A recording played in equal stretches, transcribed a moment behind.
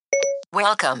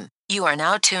Welcome. You are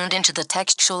now tuned into the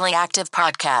Textually Active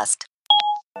podcast.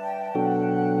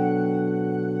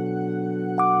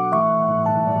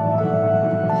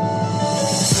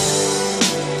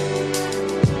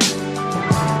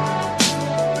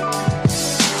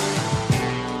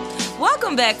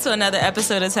 Welcome back to another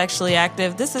episode of Textually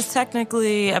Active. This is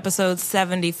technically episode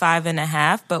 75 and a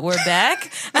half, but we're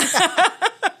back.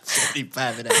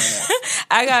 75 and a half.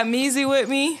 I got Meezy with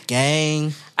me.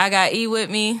 Gang. I got E with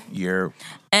me. You're...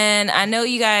 And I know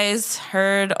you guys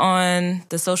heard on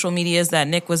the social medias that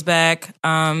Nick was back.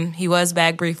 He was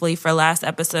back briefly for last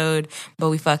episode, but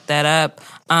we fucked that up.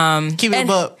 Keep it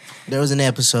up. There was an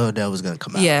episode that was going to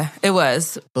come out. Yeah, it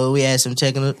was. But we had some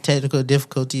technical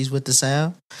difficulties with the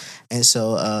sound. And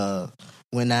so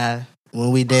when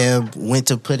we went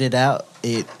to put it out,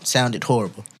 it sounded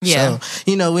horrible. Yeah.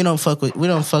 So, we don't fuck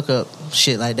up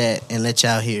shit like that and let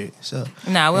y'all hear it. So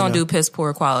Nah, we don't do piss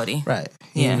poor quality. Right.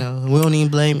 Yeah. We don't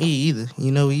even blame E either.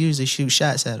 We usually shoot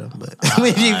shots at him, but we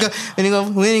ain't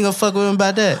gonna fuck with him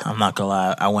about that. I'm not gonna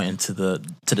lie. I went into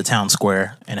the town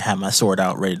square and had my sword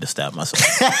out, ready to stab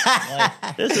myself.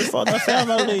 Like, this is for the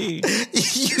family.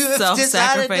 You have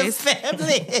Self-sacrifice. dishonored the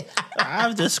family.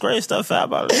 I've disgraced the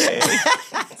family.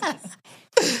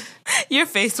 Your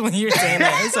face when you're saying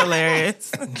that is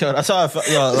hilarious. Yo, that's how I felt.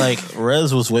 Yo, like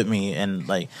Rez was with me, and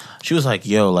like she was like,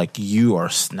 "Yo, like you are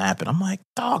snapping." I'm like,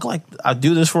 "Dog, like I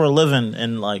do this for a living,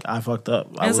 and like I fucked up."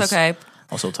 Okay. I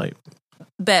was so tight.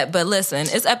 But listen,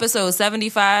 it's episode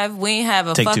 75. We ain't have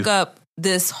a Take fuck two. up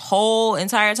this whole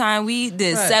entire time. We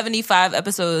did 75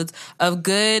 episodes of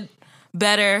good,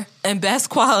 better, and best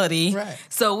quality. Right.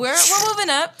 So we're moving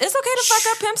up. It's okay to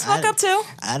fuck up. Pimps fuck up too.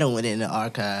 I done went in the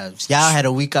archives. Y'all had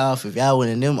a week off. If y'all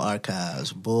went in them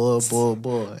archives, boy.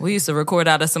 We used to record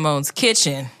out of Simone's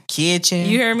kitchen. Kitchen.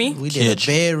 You hear me? We did a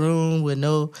bedroom with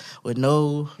no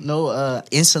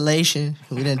insulation.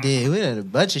 We done a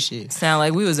bunch of shit. Sound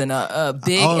like we was in a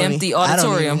big empty I don't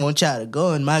auditorium. even want y'all to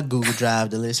go in my Google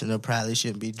Drive to listen to Probably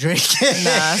Shouldn't Be Drinking.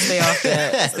 Nah, stay off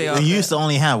that. Stay off We that. used to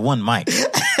only have one mic.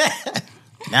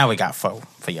 Now we got four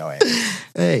for your ass.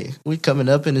 Hey, we coming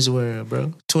up in this world,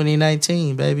 bro.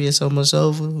 2019, baby. It's almost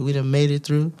over. We done made it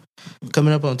through.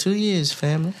 Coming up on 2 years,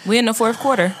 family. We in the fourth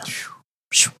quarter.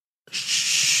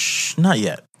 Shh, not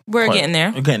yet. We're getting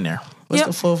there. We're getting there. What's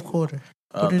the fourth quarter?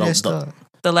 When did that start?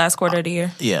 The last quarter of the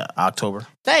year. Yeah, October.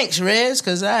 Thanks, Rez,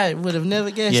 because I would have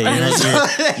never guessed.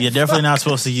 Yeah, you're definitely not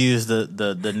supposed to use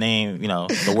the name,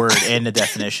 the word and the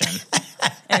definition.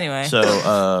 Anyway.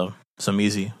 So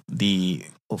easy. The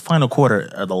final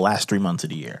quarter are the last 3 months of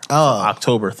the year. Oh. So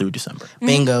October through December.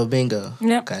 Bingo.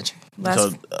 Yep. Gotcha.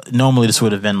 So normally this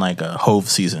would have been like a Hove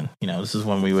season. This is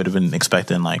when we would have been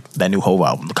expecting like that new Hove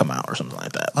album to come out or something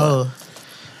like that. But,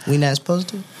 We not supposed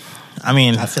to? I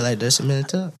mean, I feel like there's a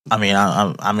minute up. I mean,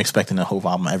 I'm expecting a Hove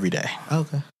album every day.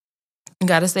 Okay. You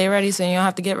gotta stay ready so you don't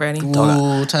have to get ready.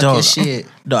 Ooh, talk your shit.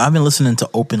 No, I've been listening to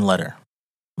Open Letter.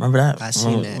 Remember that? I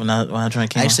seen that. When I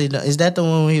drank came Actually, is that the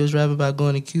one when he was rapping about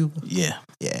going to Cuba? Yeah.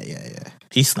 Yeah.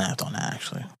 He snapped on that,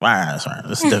 actually. All right, that's right.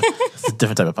 It's a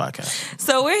different type of podcast.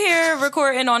 So we're here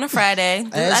recording on a Friday.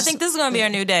 I think this is going to be our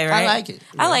new day, right? I like it.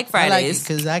 I like Fridays.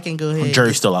 because I can go ahead.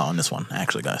 Jury's still out on this one,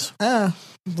 actually, guys.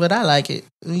 But I like it.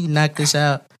 We knock this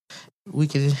out. We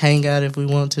can hang out if we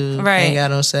want to. Right. Hang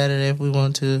out on Saturday if we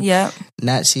want to. Yep.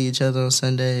 Not see each other on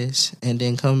Sundays, and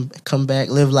then come back,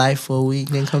 live life for a week,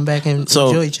 then come back and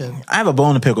enjoy each other. I have a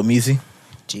bone to pick with Meezy.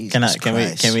 Jesus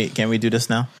Can we do this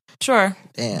now? Sure.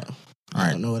 Damn. All I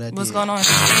right. don't know what I did. What's going on?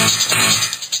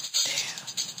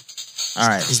 All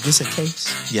right. Is this a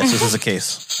case? Yes, this is a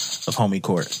case of homie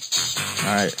court.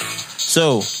 All right.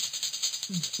 So,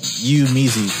 you,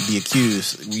 Meezy, the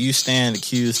accused, you stand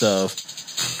accused of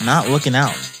not looking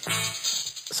out.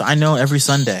 So I know every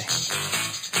Sunday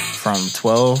from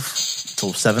 12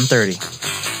 till 7:30,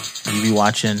 you be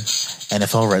watching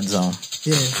NFL Red Zone.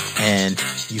 Yeah. And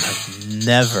you have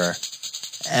never,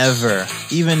 ever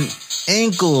even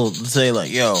ankled to say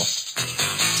like, yo,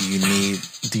 do you need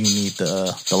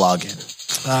the login?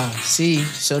 See,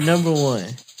 so number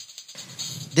one,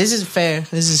 this is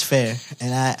fair,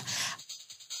 and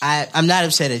I'm not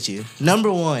upset at you.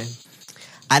 Number one,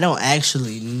 I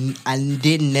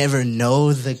didn't never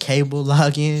know the cable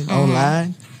login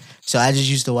online, so I just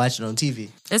used to watch it on TV.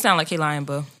 It sounds like he lying,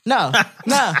 boo. No,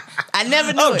 I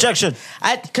never knew Objection.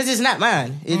 Because it's not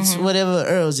mine. It's whatever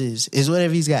Earl's is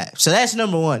whatever he's got. So that's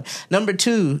number one. Number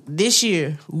two, this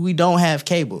year we don't have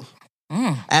cable.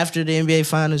 After the NBA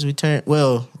Finals,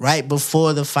 right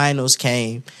before the finals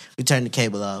came, we turned the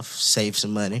cable off, saved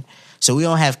some money. So we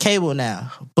don't have cable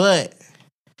now, but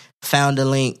found a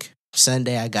link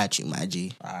Sunday, I got you, my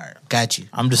G. All right. Got you.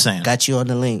 I'm just saying. Got you on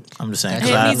the link. I'm just saying.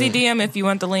 Got Hit you. Measy DM if you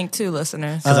want the link too,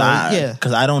 listeners. Yeah.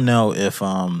 Because I don't know if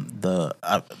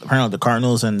apparently the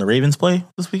Cardinals and the Ravens play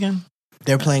this weekend,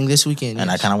 They're playing this weekend. and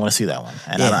I yes. kind of want to see that one.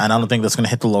 And Yeah. I don't think that's going to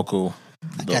hit the local.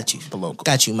 I got you. The local.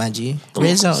 Got you, my G. The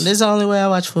Red Zone. locals. This is the only way I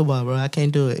watch football, bro. I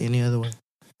can't do it any other way.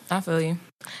 I feel you.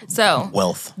 So,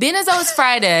 Wealth. being as though it's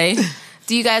Friday,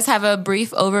 do you guys have a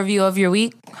brief overview of your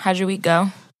week? How'd your week go?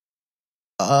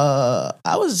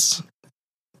 I was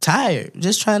tired,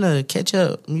 just trying to catch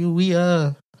up. We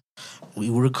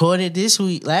recorded this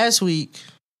week. Last week,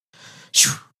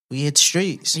 we hit the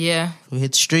streets. Yeah. We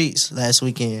hit the streets last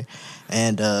weekend,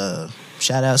 and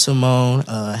shout out Simone.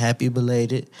 Happy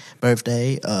belated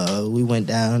birthday. We went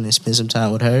down and spent some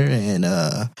time with her, and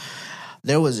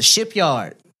there was a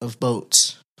shipyard of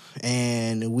boats,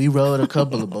 and we rode a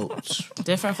couple of boats.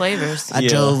 Different flavors. I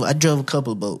drove a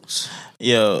couple of boats.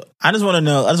 Yo, I just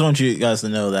want you guys to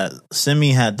know that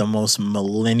Simi had the most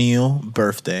millennial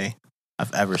birthday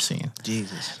I've ever seen.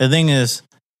 Jesus. The thing is,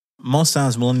 most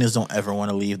times millennials don't ever want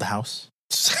to leave the house.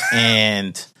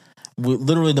 And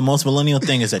literally the most millennial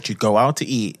thing is that you go out to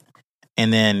eat,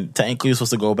 and then technically you're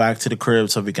supposed to go back to the crib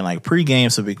so we can like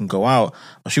pregame so we can go out.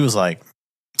 But she was like,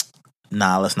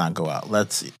 nah, let's not go out.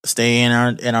 Let's stay in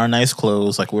our nice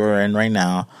clothes like we're in right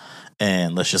now,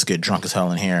 and let's just get drunk as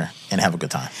hell in here and have a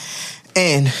good time.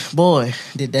 And boy,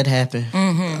 did that happen.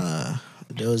 Mm-hmm.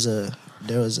 There was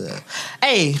a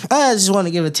hey, I just want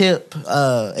to give a tip.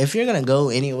 If you're gonna go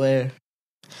anywhere,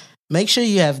 make sure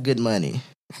you have good money,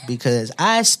 because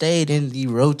I stayed in the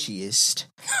roachiest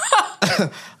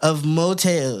of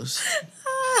motels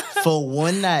for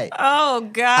one night. Oh,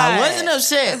 God. I wasn't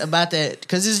upset about that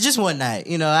because it's just one night.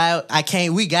 You know, I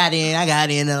came. I got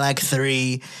in at like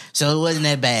 3, so it wasn't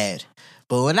that bad.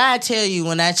 But when I tell you,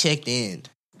 when I checked in,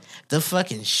 the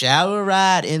fucking shower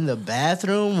rod in the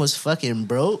bathroom was fucking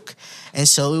broke, and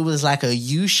so it was like a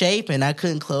U shape, and I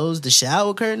couldn't close the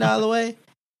shower curtain all the way,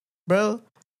 bro.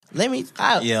 I ain't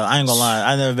gonna lie.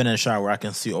 I've never been in a shower where I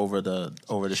can see over the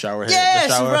shower head. Yes,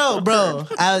 the shower. bro.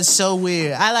 I was so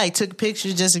weird. I like took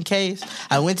pictures just in case.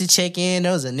 I went to check in.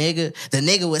 There was a nigga. The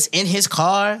nigga was in his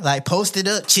car, like posted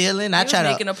up, chilling. I tried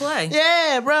making a play.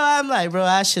 Yeah, bro. I'm like, bro.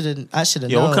 I should have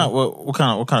Yeah, known. what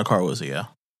kind of car was it? Yeah,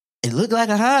 It looked like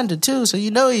a Honda too, so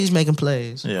you know he's making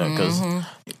plays. yeah,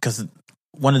 because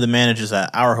one of the managers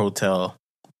at our hotel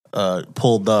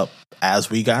pulled up as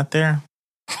we got there.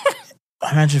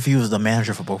 Imagine if he was the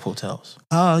manager for both hotels.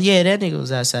 Oh yeah, that nigga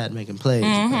was outside making plays,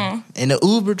 bro. And the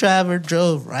Uber driver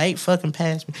drove right fucking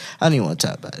past me. I don't even want to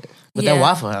talk about it. But Yeah. that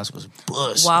Waffle House was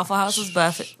bust. Waffle House was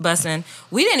busting.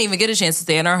 We didn't even get a chance to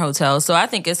stay in our hotel, so I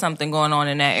think it's something going on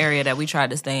in that area that we tried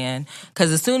to stay in.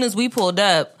 Because as soon as we pulled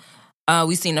up,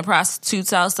 we seen the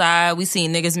prostitutes outside. We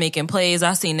seen niggas making plays.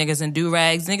 I seen niggas in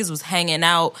do-rags. Niggas was hanging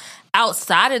out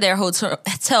outside of their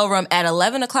hotel room at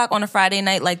 11 o'clock on a Friday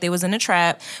night like they was in a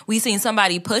trap. We seen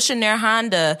somebody pushing their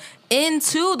Honda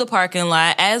into the parking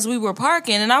lot as we were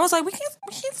parking, and I was like, we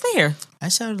can't stay here. I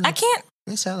can't.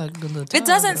 It sounded like a good little time. It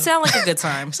doesn't bro. sound like a good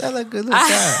time. It sounded like a good little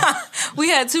time. We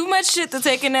had too much shit to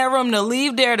take in that room to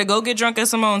leave there to go get drunk at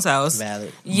Simone's house.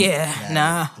 Valid. Yeah, Valid.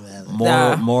 nah.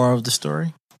 Valid. More of the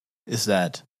story is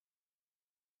that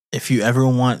if you ever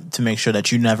want to make sure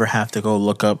that you never have to go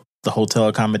look up the hotel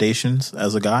accommodations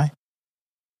as a guy,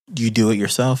 you do it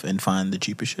yourself and find the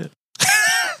cheapest shit.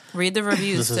 Read the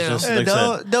reviews This is too. just- Hey, like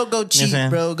I said. don't go cheap, saying?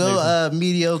 bro. Go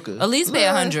mediocre. At least pay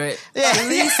 100. Yeah, At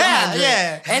least 100.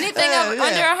 yeah. Anything Yeah, under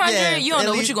yeah, 100, yeah. you don't At know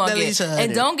what least- you're gonna at get. least 100.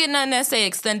 And don't get nothing that say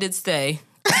extended stay.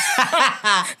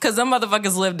 Cause them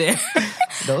motherfuckers live there.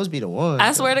 Those be the ones.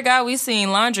 I swear to God, we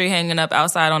seen laundry hanging up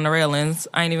outside on the railings.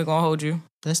 I ain't even gonna hold you.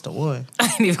 That's the one. I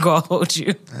ain't even gonna hold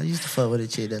you. I used to fuck with a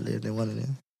chick that lived in one of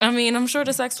them. I mean, I'm sure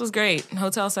the sex was great.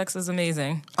 Hotel sex is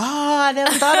amazing. Oh, I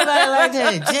never thought about it like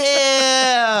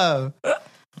that. Damn.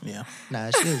 Yeah. Nah,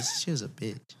 she was a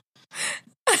bitch.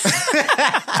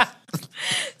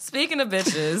 Speaking of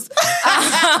bitches,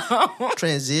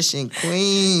 Transition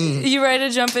queen. you ready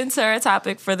to jump into our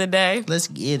topic for the day? Let's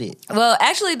get it. Well,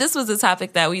 actually, this was a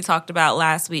topic that we talked about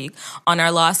last week on our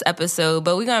Lost episode,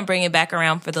 but we're going to bring it back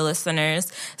around for the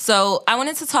listeners. So I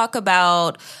wanted to talk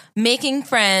about making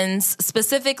friends,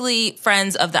 specifically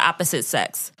friends of the opposite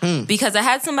sex, because I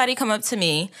had somebody come up to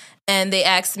me and they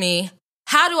asked me,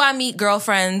 how do I meet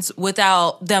girlfriends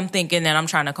without them thinking that I'm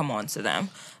trying to come on to them?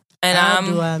 And How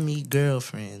do I meet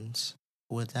girlfriends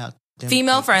without them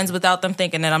female thinking? friends without them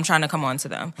thinking that I'm trying to come on to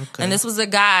them. Okay. And this was a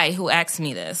guy who asked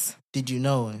me this. Did you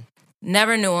know him?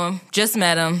 Never knew him, just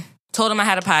met him, told him I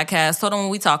had a podcast, told him what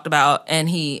we talked about, and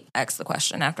he asked the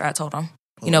question after I told him.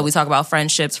 You know, we talk about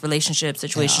friendships, relationships,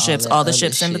 situationships, all the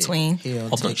ships in between.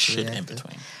 All the shit in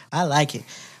between. I like it.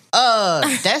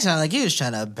 That sounded like you was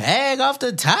trying to bag off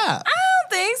the top. I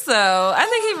don't think so. I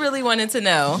think he really wanted to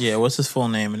know. Yeah, what's his full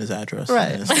name and his address?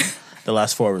 Right. And the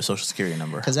last 4 of his social security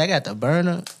number. Because I got the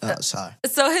burner. Oh, sorry.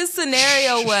 So his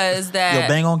scenario was that Yo,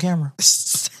 bang on camera.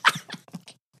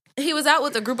 he was out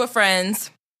with a group of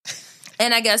friends.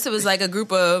 And I guess it was like a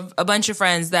bunch of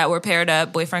friends that were paired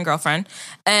up, boyfriend, girlfriend.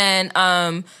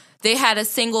 And they had a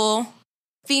single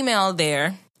female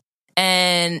there.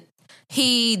 And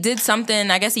he did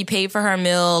something, I guess he paid for her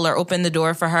meal or opened the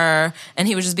door for her. And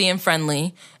he was just being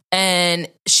friendly. And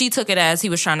she took it as he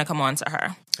was trying to come on to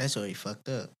her. That's where he fucked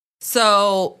up.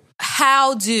 So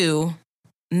how do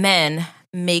men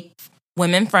make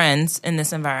women friends in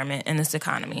this environment, in this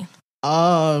economy?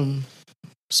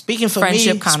 Speaking for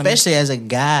Friendship me, economy. especially as a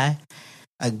guy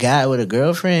with a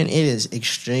girlfriend, it is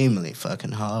extremely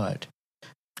fucking hard.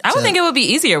 I would think it would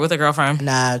be easier with a girlfriend.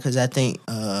 Nah, because I think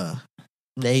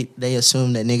they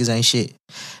assume that niggas ain't shit.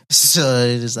 So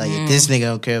it's like if this nigga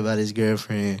don't care about his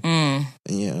girlfriend,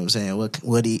 you know what I'm saying?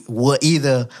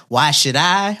 Why should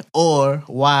I, or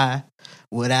why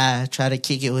would I try to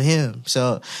kick it with him?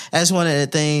 So that's one of the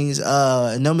things.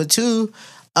 Number 2,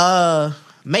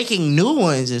 making new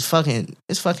ones is fucking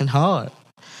hard,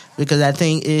 because I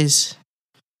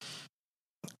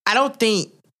don't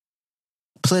think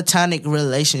platonic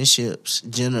relationships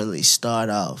generally start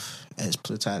off as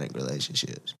platonic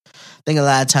relationships. I think a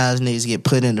lot of times niggas get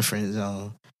put in the friend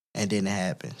zone and then it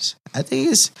happens. I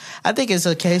think it's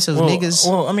a case of niggas.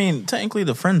 Well, I mean, technically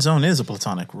the friend zone is a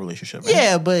platonic relationship, right?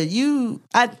 Yeah, but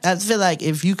I feel like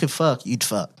if you could fuck, you'd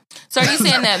fuck. So are you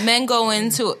saying that men go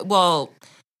into, well,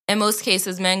 in most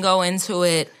cases, men go into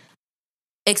it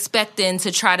expecting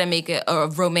to try to make it a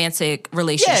romantic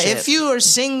relationship? Yeah, if you're a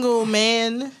single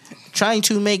man trying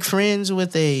to make friends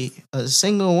with a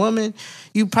single woman,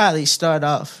 you probably start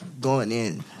off going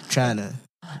in trying to.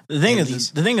 The thing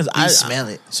is, I smell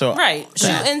it. So Right.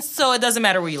 And so it doesn't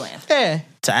matter where you land. Yeah.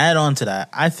 To add on to that,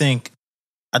 I think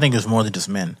it's more than just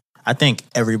men. I think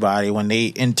everybody, when they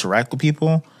interact with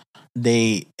people,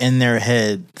 they in their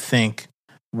head think,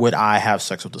 would I have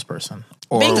sex with this person?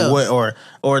 Or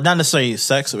or not necessarily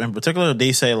sex in particular.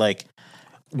 They say like,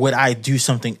 would I do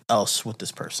something else with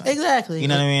this person? Exactly. You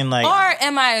know what I mean? Like, Or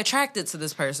am I attracted to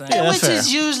this person? yeah, that's which fair.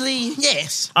 is usually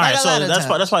yes. all Like right, a so lot of that's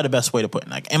times. probably the best way to put it.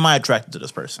 Like, am I attracted to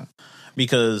this person?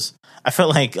 Because I feel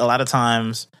like a lot of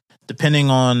times, depending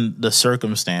on the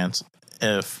circumstance,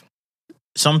 if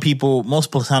some people, most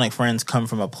platonic friends come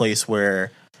from a place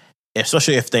where,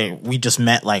 especially if we just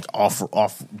met like off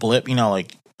blip, you know,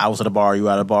 like I was at a bar, you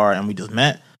were at a bar, and we just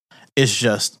met. It's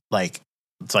just like,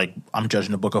 it's like I'm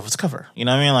judging the book off its cover. You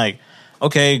know what I mean? Like,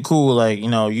 okay, cool. Like, you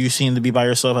know, you seem to be by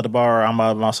yourself at the bar. I'm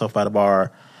by myself by the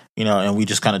bar, you know, and we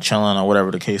just kind of chilling or whatever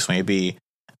the case may be.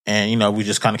 And, you know, we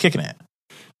just kind of kicking it.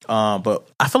 But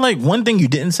I feel like one thing you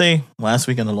didn't say last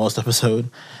week in the Lost episode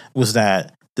was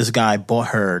that this guy bought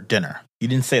her dinner. You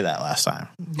didn't say that last time.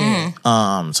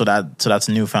 So that's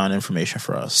newfound information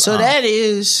for us. So that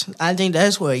is, I think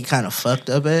that's where he kind of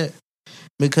fucked up at.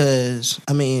 Because,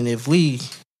 I mean, if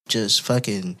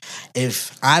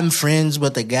I'm friends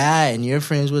with a guy and you're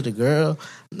friends with a girl,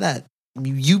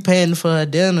 you paying for her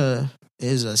dinner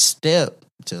is a step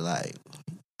to like,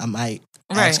 I might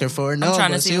ask her for a number. I'm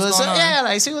trying to see what's going on. Yeah,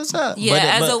 like see what's up. Yeah, But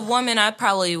as a woman, I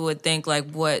probably would think like,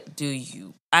 what do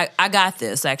you... I got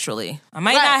this, actually. I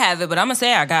might Right. not have it, but I'm going to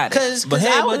say I got it. Because But hey,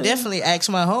 I would but- definitely ask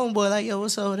my homeboy, like, yo,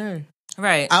 what's up with her?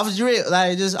 Right. I was real,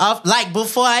 like, just off, like,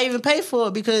 before I even paid for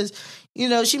it, because, you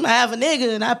know, she might have a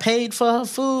nigga and I paid for her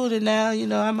food, and now, you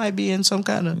know, I might be in some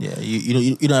kind of. Yeah,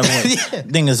 you don't ever want. Yeah.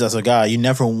 Thing is, as a guy, you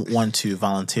never want to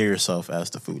volunteer yourself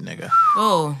as the food nigga.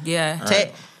 Oh, yeah.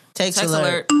 Text Text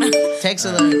alert. alert. Text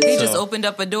alert. He So- just opened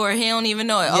up a door. He don't even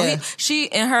know it. Yeah. She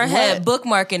in her head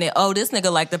bookmarking it. Oh, this nigga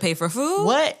like to pay for food.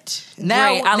 What?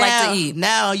 Now, Great, I like to eat.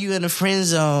 Now you in the friend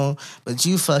zone, but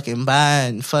you fucking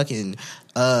buying fucking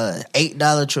 $8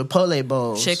 Chipotle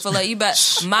bowls. Chick-fil-A, you bet.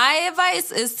 My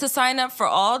advice is to sign up for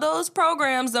all those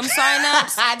programs, them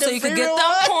sign-ups, The so you can free get them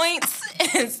rewards. points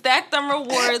and stack them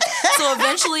rewards. So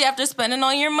eventually, after spending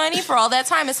all your money for all that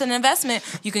time, it's an investment.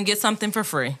 You can get something for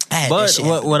free. I had But that shit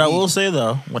what I happen to will me.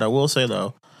 say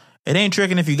though, it ain't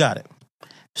tricking if you got it.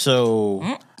 So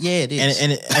Yeah, it is.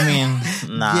 and I mean,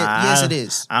 nah. Yes, it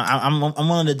is. I'm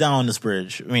willing to down on this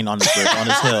bridge. I mean, on this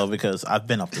hill, because I've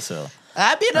been up this hill.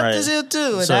 I've been up Right. this hill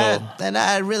too, and, So-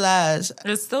 I realized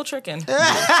It's still tricking.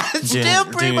 it's still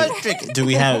pretty much tricky. Do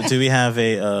we have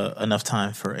enough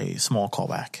time for a small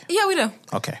callback? Yeah, we do.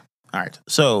 Okay. All right.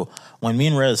 So when me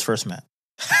and Rez first met,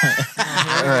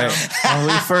 All right. When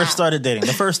we first started dating,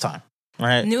 the first time,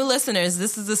 right? New listeners,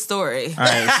 this is the story. All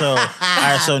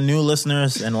right. So new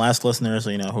listeners and last listeners,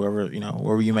 whoever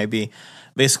you may be.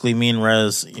 Basically, me and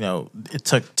Rez, it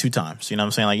took 2 times. You know what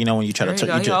I'm saying? Like, when you try There you to...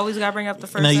 go. You always got to bring up the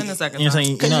first and the second time.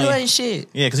 Because you ain't shit.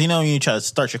 Yeah, because when you try to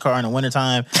start your car in the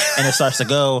wintertime and it starts to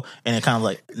go and it kind of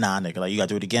like, nah, nigga, like, you got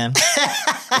to do it again.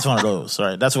 It's one of those,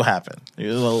 right? That's what happened. It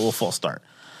was a little false start.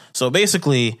 So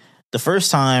basically, the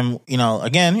first time,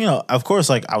 again, of course,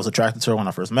 like, I was attracted to her when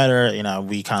I first met her.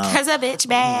 We kind of... Because a bitch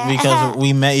bad. Because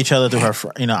we met each other through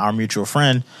her, our mutual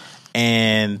friend.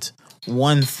 And...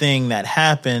 one thing that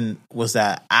happened was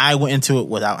that I went into it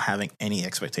without having any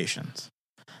expectations.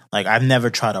 Like, I've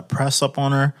never tried to press up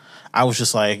on her. I was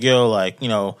just like, yo, like,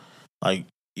 like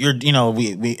you're,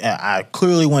 I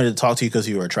clearly wanted to talk to you because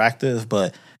you were attractive,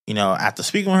 but, after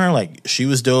speaking with her, like, she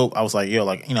was dope. I was like, yo,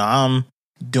 like, I'm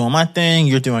doing my thing.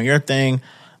 You're doing your thing.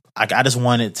 Like, I just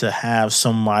wanted to have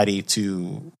somebody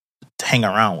to hang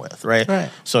around with, right?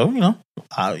 So,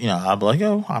 I'll be like,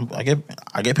 yo, I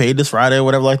get paid this Friday or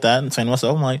whatever like that, and saying to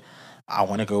myself, I'm like, I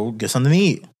want to go get something to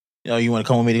eat. You want to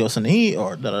come with me to go something to eat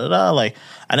or da da da. Like,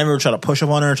 I never try to push up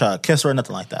on her, try to kiss her, or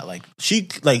nothing like that. Like, she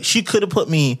could have put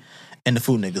me in the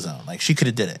food nigga zone. Like, she could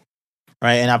have did it,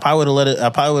 right? And I probably would have let it. I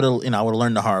probably would have, I would have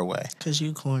learned the hard way. Because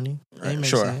you corny. Right,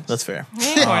 sure, sense. That's fair.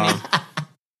 Corny.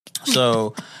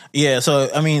 So yeah,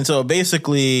 so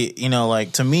basically,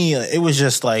 like, to me, it was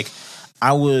just like,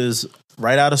 I was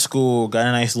right out of school, got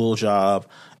a nice little job,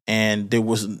 and there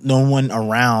was no one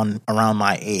around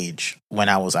my age when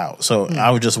I was out. So I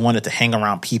would just wanted to hang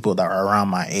around people that are around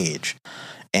my age.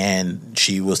 And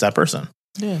she was that person.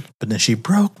 Yeah. But then she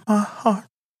broke my heart.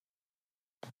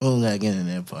 We'll not get in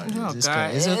that part. Oh, It's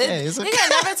God. It's okay. It's okay. You can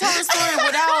never tell a story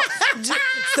without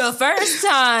the first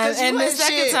time and the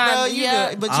second time.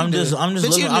 Yeah. But I'm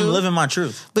living my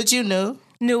truth. But you knew.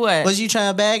 Knew what? Was you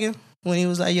trying to bag him? When he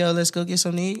was like, yo, let's go get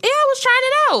something to eat? Yeah, I was trying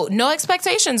it out. No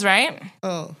expectations, right?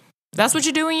 Oh. That's what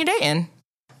you do when you're dating.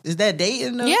 Is that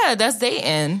dating though? Yeah, that's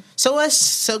dating.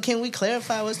 So can we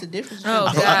clarify what's the difference?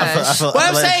 Oh, gosh. What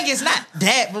I'm saying is not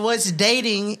that, but what's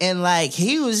dating, and like,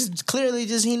 he was clearly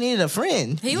just, he needed a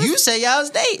friend. You say y'all was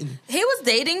dating. He was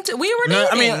dating too. We were dating.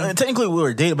 I mean, technically we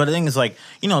were dating, but the thing is, like,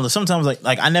 sometimes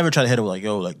like I never try to hit her like,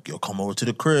 yo, come over to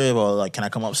the crib, or like, can I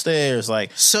come upstairs?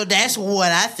 Like, so that's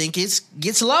what I think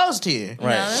gets lost here.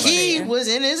 Right. No, He was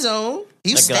in his zone.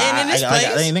 He was like, staying in his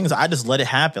place. The thing is, I just let it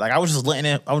happen. Like, I was just letting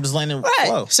it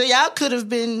flow. So y'all could have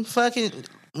been fucking.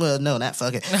 Well, no, not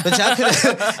fucking. But y'all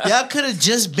could have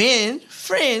just been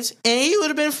friends, and he would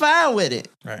have been fine with it.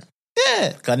 Right.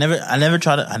 Yeah. I never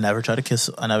tried to kiss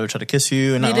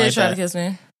you. And He did like try that. to kiss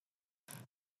me.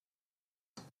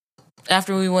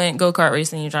 After we went go-kart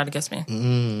racing, you tried to kiss me.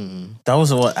 That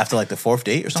was after like the 4th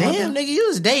date or something? Damn, like nigga, you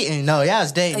was dating. No, y'all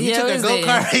was dating. You Yeah, took we a was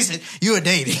go-kart racing. You were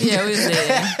dating. Yeah, we was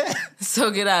dating.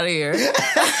 So get out of here.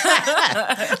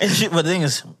 But the thing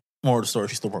is, more of the story,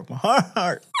 she still broke my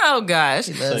heart. Oh, gosh.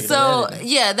 So, editing.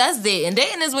 yeah, that's dating.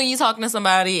 Dating is when you're talking to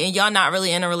somebody and y'all not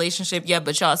really in a relationship yet,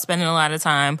 but y'all spending a lot of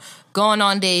time going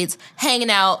on dates, hanging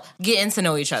out, getting to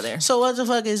know each other. So what the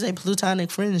fuck is a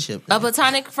platonic friendship? A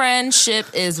platonic friendship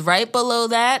is right below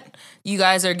that. You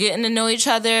guys are getting to know each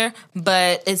other,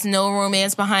 but it's no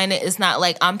romance behind it. It's not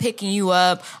like I'm picking you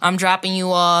up, I'm dropping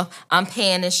you off, I'm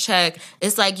paying this check.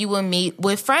 It's like you would meet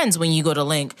with friends when you go to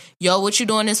Link. Yo, what you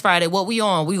doing this Friday? What we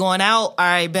on? We going out? All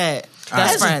right, bet.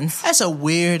 That's friends. That's a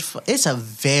weird. It's a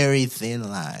very thin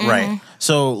line. Right.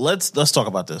 So let's talk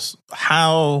about this.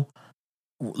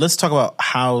 Let's talk about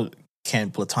how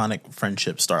can platonic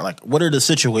friendships start? Like, what are the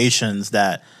situations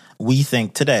that we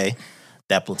think today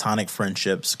that platonic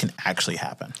friendships can actually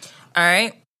happen? All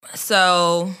right.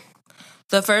 So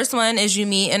the first one is you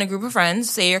meet in a group of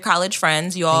friends. Say you're college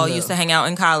friends. You all used to hang out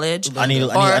in college. I need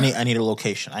a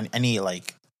location. I need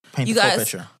like paint you the full guys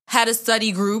picture. had a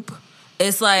study group.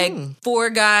 It's like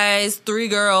 4 guys, 3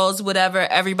 girls, whatever.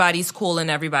 Everybody's cool and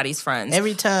everybody's friends.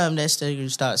 Every time that study group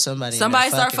starts, somebody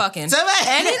start fucking.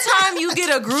 Anytime you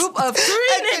get a group of 3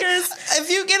 niggas,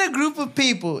 if you get a group of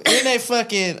people in a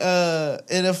fucking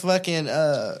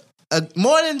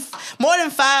more than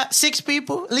 5-6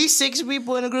 people, at least 6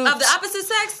 people in a group of the opposite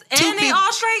sex, and 2 they people-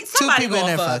 all straight, 2 somebody people in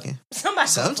gonna there fuck. fucking. Somebody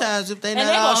Sometimes if they and not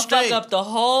they all gonna straight, fuck up the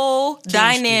whole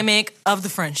dynamic of the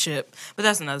friendship. But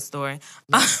that's another story.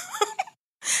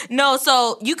 No,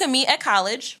 so you can meet at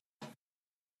college,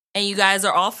 and you guys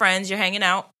are all friends. You're hanging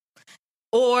out,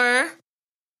 or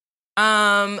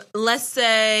let's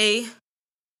say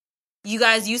you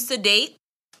guys used to date,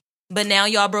 but now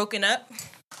y'all broken up,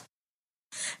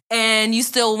 and you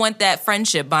still want that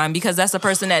friendship bond because that's a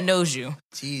person that knows you.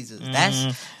 Jesus,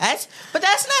 but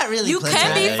that's not really. You platonic.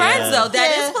 can be friends though.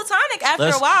 That is platonic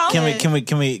after a while.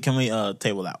 Can we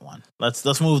table that one?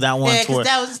 Let's move that one toward.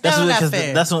 That was not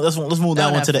fair. Let's move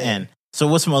that one to the end. So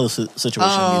what's some other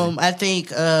situation? I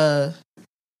think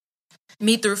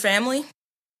meet through family.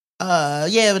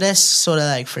 Yeah, but that's sort of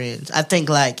like friends. I think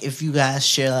like if you guys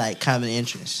share like common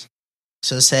interests.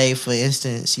 So say for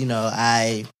instance,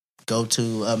 I go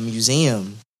to a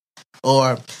museum,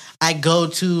 or I go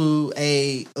to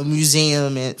a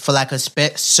museum for like a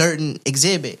certain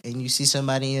exhibit, and you see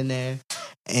somebody in there,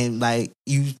 and like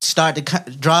you start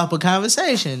to draw up a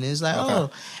conversation. It's like,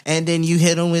 oh, and then you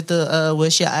hit them with the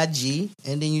what's your IG,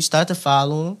 and then you start to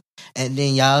follow them, and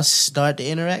then y'all start to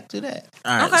interact through that.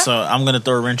 All right, so I'm gonna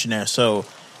throw a wrench in there. So,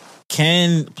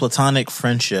 can platonic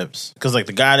friendships? Because like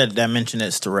the guy that mentioned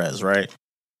it's Therese, right?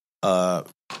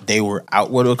 They were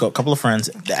out with a couple of friends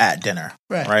at dinner,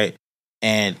 right?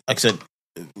 And like I said,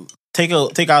 take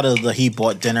out of the he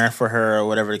bought dinner for her or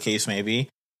whatever the case may be.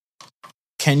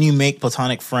 Can you make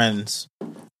platonic friends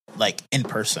like in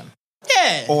person?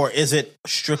 Yeah. Or is it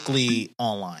strictly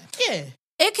online? Yeah.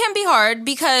 It can be hard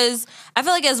because I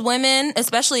feel like as women,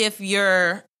 especially if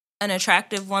you're an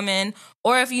attractive woman,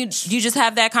 or if you just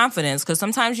have that confidence, because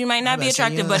sometimes you might not be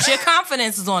attractive, but your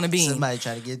confidence is on a beam. Somebody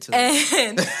try to get to it.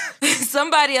 And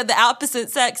somebody of the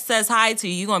opposite sex says hi to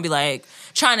you, you're going to be like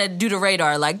trying to do the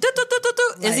radar, like,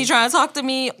 is he trying to talk to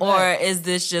me, or is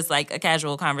this just like a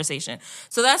casual conversation?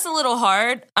 So that's a little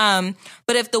hard.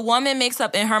 But if the woman makes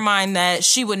up in her mind that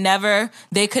she would never,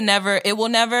 they could never, it will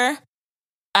never,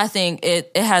 I think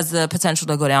it has the potential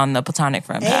to go down the platonic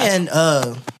friend path.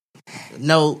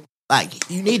 And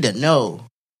you need to know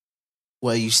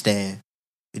where you stand.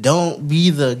 Don't be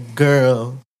the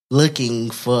girl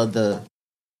looking for the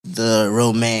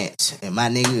romance, and my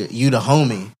nigga, you the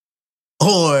homie.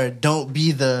 Or don't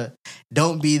be the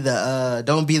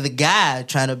guy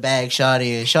trying to bag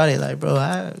Shawty, and Shawty like, bro,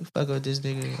 I fuck with this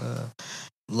nigga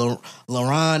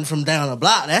Laron from down the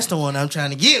block. That's the one I'm trying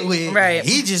to get with. Right.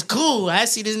 He just cool. I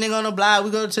see this nigga on the block. We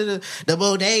go to the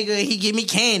bodega. He give me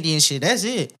candy and shit. That's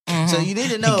it. Mm-hmm. So you need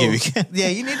to know. Yeah,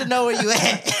 you need to know where you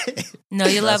at. Know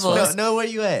your levels. Know where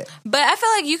you at. But I feel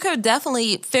like you could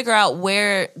definitely figure out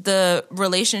where the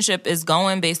relationship is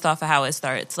going based off of how it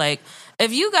starts. Like,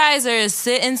 if you guys are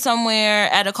sitting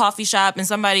somewhere at a coffee shop and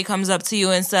somebody comes up to you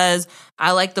and says,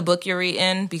 I like the book you're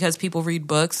reading, because people read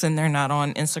books and they're not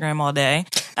on Instagram all day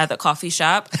at the coffee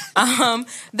shop.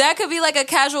 That could be like a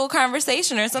casual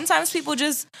conversation. Or sometimes people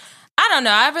just, I don't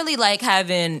know. I really like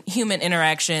having human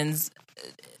interactions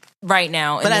right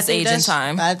now in this age and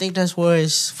time. I think that's where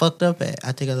it's fucked up at.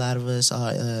 I think a lot of us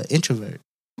are introvert.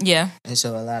 Yeah. And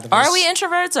so a lot of us... Are we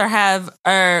introverts, or have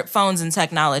our phones and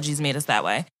technologies made us that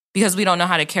way? Because we don't know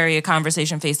how to carry a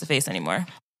conversation face to face anymore.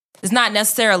 It's not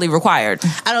necessarily required.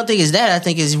 I don't think it's that. I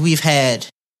think it's we've had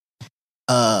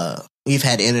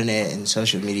internet and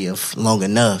social media long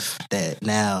enough that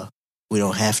now we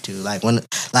don't have to. Like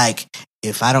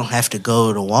if I don't have to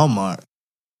go to Walmart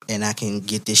and I can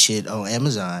get this shit on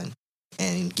Amazon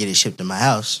and get it shipped to my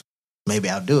house, maybe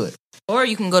I'll do it. Or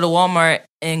you can go to Walmart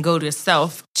and go to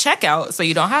self-checkout so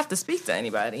you don't have to speak to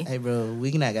anybody. Hey, bro,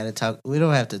 we don't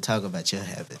have to talk about your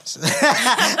habits.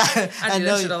 I do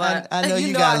that shit a lot. I know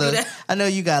you got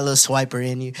a little swiper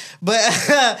in you. But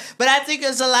I think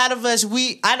there's a lot of us,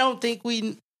 I don't think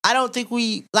we,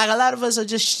 like a lot of us are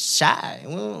just shy.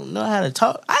 We don't know how to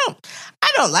talk. I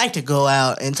don't like to go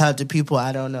out and talk to people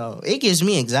I don't know. It gives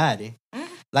me anxiety.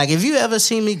 Mm-hmm. Like, if you ever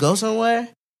seen me go somewhere,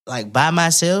 like by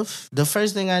myself, the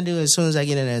first thing I do as soon as I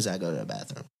get in there is I go to the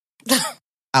bathroom.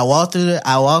 I walk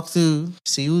through,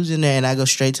 see who's in there, and I go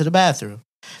straight to the bathroom.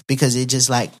 Because it just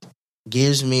like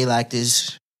gives me like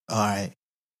this, all right,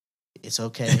 it's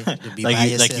okay to be by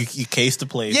yourself. Like you case the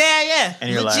place. Yeah.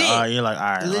 And you're legit. all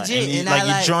right. Legit. And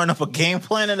you drawing up a game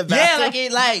plan in the bathroom.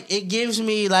 Yeah, it gives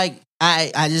me like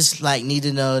I just like need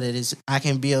to know that I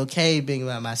can be okay being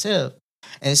by myself.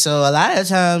 And so a lot of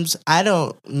times I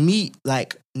don't meet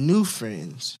like new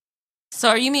friends. So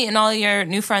are you meeting all your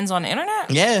new friends on the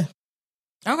internet? Yeah.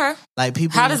 Okay. Like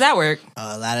people. How does that work?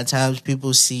 A lot of times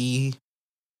people see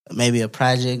maybe a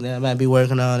project that I might be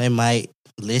working on. They might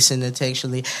listen to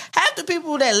Textually. Half the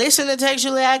people that listen to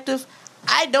Textually Active,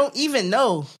 I don't even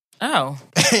know. Oh.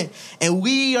 And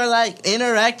we are like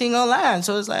interacting online.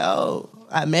 So it's like, oh,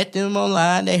 I met them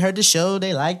online. They heard the show.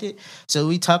 They liked it. So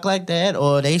we talk like that.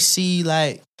 Or they see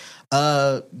like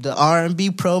the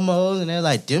R&B promos and they're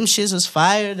like, them shits was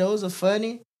fire. Those are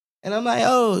funny. And I'm like,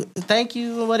 oh, thank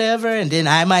you or whatever. And then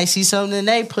I might see something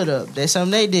they put up. That's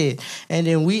something they did. And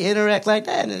then we interact like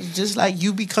that. And it's just like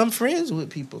you become friends with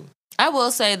people. I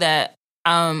will say that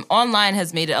online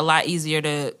has made it a lot easier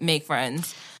to make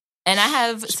friends. And I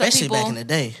have Especially some people back in the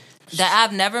day. that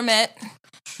I've never met.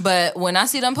 But when I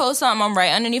see them post something, I'm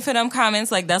right underneath of them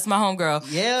comments like, that's my homegirl.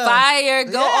 Yeah. Fire,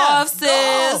 go off,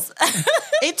 sis.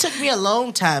 It took me a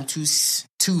long time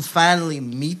to finally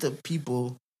meet the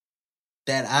people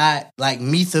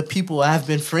meet the people I've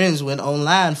been friends with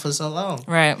online for so long.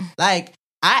 Right. Like,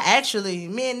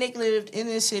 me and Nick lived in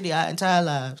this city our entire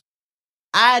lives.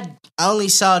 I only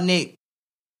saw Nick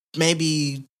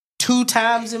maybe 2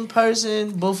 times in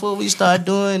person before we started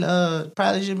doing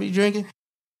Probably Should Be Drinking.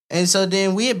 And so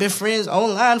then we had been friends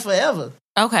online forever.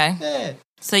 Okay. Yeah.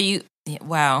 So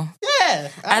wow. Yeah.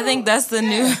 I think that's the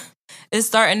new, it's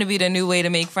starting to be the new way to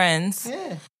make friends.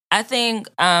 Yeah. I think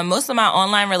most of my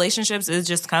online relationships, it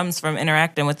just comes from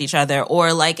interacting with each other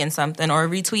or liking something or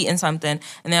retweeting something.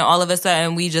 And then all of a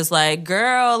sudden we just like,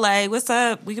 girl, like, what's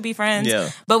up? We could be friends.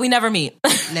 Yeah. But we never meet.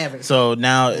 Never. So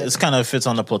now it's kind of fits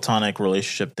on the platonic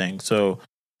relationship thing. So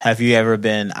have you ever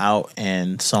been out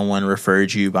and someone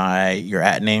referred you by your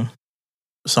at name?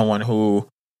 Someone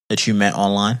that you met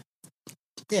online?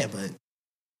 Yeah, but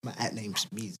my at name's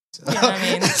Meezy. So. You know what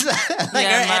I mean? Like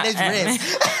Yeah, her my at name's at Red. name-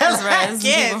 That's right.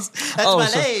 Yes,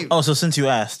 that's my name. So since you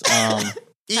asked,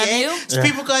 Yeah. you? So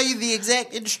people call you the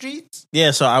exact in the streets? yeah.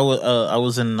 So I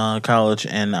was in college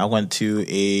and I went to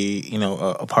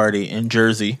a party in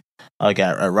Jersey, like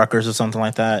at Rutgers or something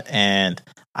like that, and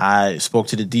I spoke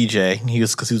to the DJ.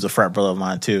 Because he was a frat brother of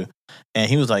mine too, and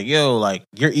he was like, "Yo, like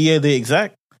you're EA the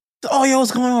exec." Oh, yo,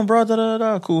 what's going on, bro? Da da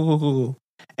da. Cool.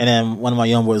 And then one of my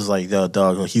young boys was like, "Yo,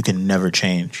 dog, like you can never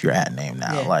change your at name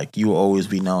now. Yeah. Like you will always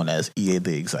be known as EA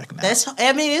the exec now."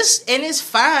 It's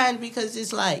fine because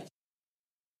it's like,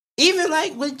 even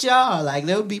like with y'all, like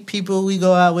there'll be people we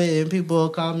go out with and people will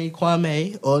call me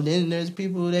Kwame, or then there's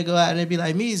people that go out and they be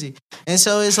like Meezy. And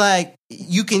so it's like,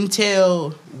 you can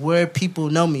tell where people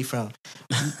know me from.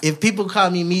 If people call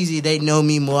me Meezy, they know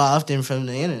me more often from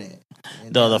the internet.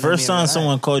 Though the first time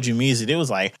someone called you Meezy, they was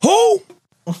like, "Who?"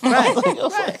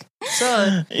 Right.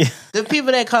 So the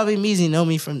people that call me Meezy know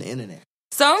me from the internet.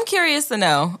 So I'm curious to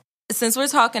know, since we're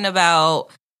talking about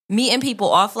meeting people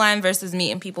offline versus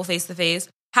meeting people face to face,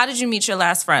 how did you meet your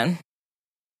last friend?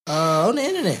 On the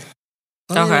internet.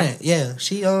 Okay. Yeah.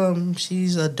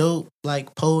 She's a dope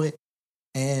like poet,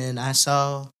 and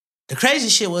the crazy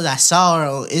shit was I saw her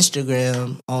on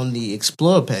Instagram on the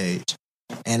Explore page,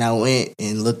 and I went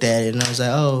and looked at it and I was like,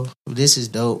 oh, this is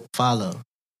dope. Follow.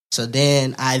 So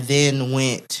then I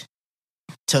went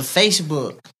to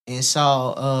Facebook and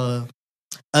saw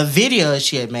a video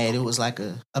she had made. It was like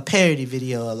a parody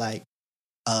video of like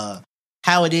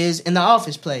how it is in the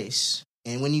office place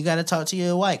and when you got to talk to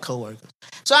your white coworkers.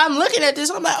 So I'm looking at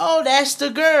this. I'm like, oh, that's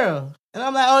the girl. And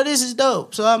I'm like, oh, this is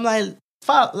dope. So I'm like,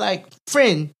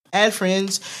 add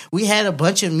friends. We had a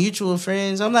bunch of mutual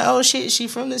friends. I'm like, oh shit, she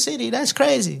from the city. That's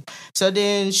crazy. So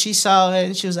then she saw it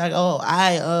and she was like, oh,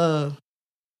 I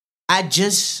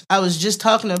was just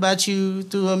talking about you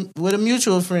with a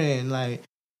mutual friend, like,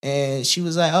 and she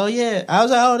was like, oh yeah. I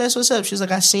was like, oh, that's what's up. She was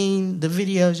like, I seen the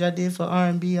videos y'all did for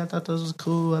R&B. I thought those was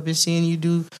cool. I've been seeing you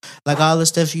do like all the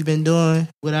stuff you've been doing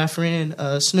with our friend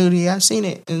Snooty. I've seen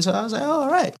it, and so I was like, oh,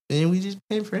 all right. And we just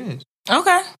became friends.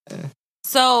 Okay. Yeah.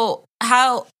 So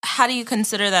how do you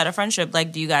consider that a friendship?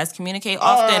 Like, do you guys communicate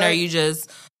often, or you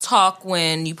just talk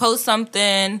when you post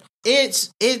something?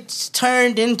 It's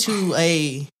turned into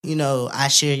a, I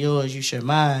share yours, you share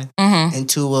mine,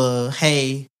 into a,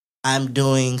 hey, I'm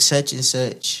doing such and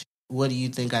such. What do you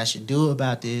think I should do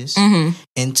about this?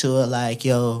 Into a like,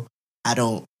 yo,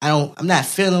 I'm not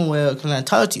feeling well. Can I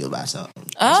talk to you about something?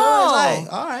 Oh, so it's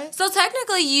like, all right. So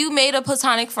technically, you made a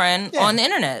platonic friend on the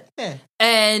internet,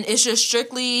 and it's just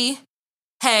strictly,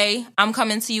 hey, I'm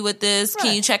coming to you with this. Right.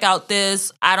 Can you check out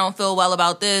this? I don't feel well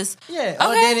about this. Yeah.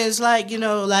 Okay. Then it's like,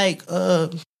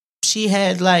 she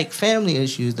had like family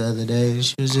issues the other day, and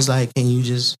she was just like, can you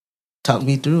just talk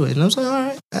me through it? And I was like, all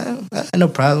right, I had no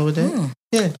problem with that.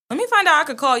 Yeah. Let me find out I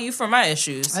could call you for my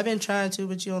issues. I've been trying to,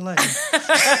 but you don't like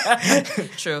me.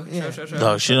 True.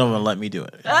 Dog, she don't even let me do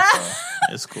it. So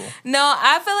it's cool. No,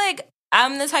 I feel like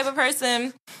I'm the type of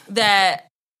person that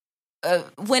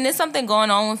when there's something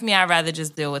going on with me, I'd rather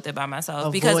just deal with it by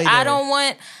myself. Because I don't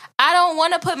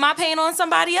want to put my pain on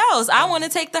somebody else. I want to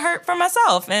take the hurt for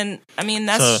myself. And I mean,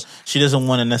 that's... So she doesn't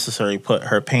want to necessarily put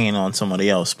her pain on somebody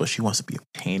else, but she wants to be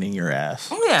a pain in your ass.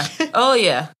 Oh,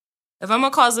 yeah. If I'm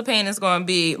gonna cause the pain, it's gonna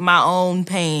be my own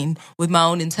pain with my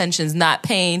own intentions, not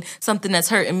pain, something that's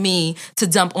hurting me to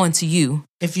dump onto you.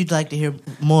 If you'd like to hear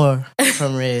more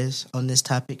from Rez on this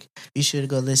topic, be sure to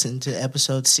go listen to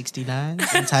episode 69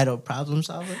 entitled Problem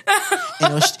Solver.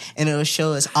 And it'll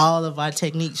show us all of our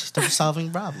techniques to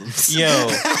solving problems. Yo,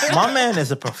 my man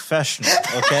is a professional,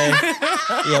 okay?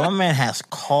 Yeah, my man has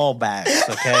callbacks,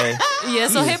 okay? Yeah,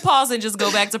 so hit pause and just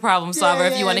go back to Problem Solver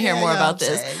if you want to hear more about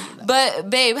this.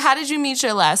 But, babe, how did you meet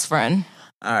your last friend?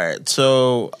 All right,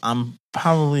 so I'm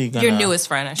probably gonna... Your newest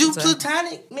friend, I should Do say.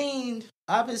 plutonic mean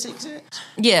opposite sex?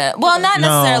 Yeah, well, not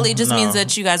necessarily. Just no. means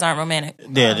that you guys aren't romantic.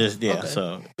 Yeah, Okay.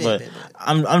 so... Bet. But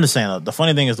I'm just saying, though, the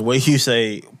funny thing is the way you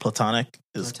say platonic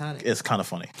is kind of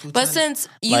funny. But since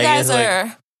you Like, guys it's like-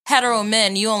 are hetero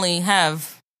men, you only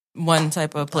have one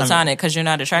type of platonic because you're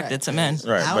not attracted to men.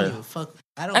 Right, I but... don't even fuck.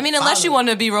 I mean, unless you want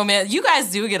to be romantic. You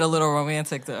guys do get a little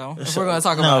romantic, though, if we're going to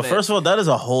talk about it. First of all, that is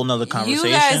a whole nother conversation.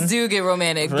 You guys do get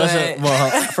romantic, but...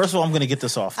 First of all, I'm going to get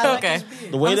this off. Okay.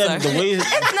 The way I'm that... sorry. The way... It's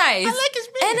nice. I like his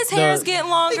beard. And his hair is getting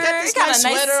longer. He got this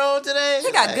nice sweater on today.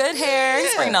 He got good hair.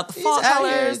 He's bringing out the fall He's out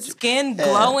here. colors. Skin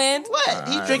glowing. What?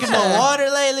 He drinking more water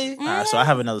lately? All right, so I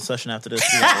have another session after this.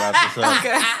 We're gonna wrap this up.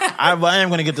 Okay. I am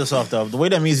going to get this off, though. The way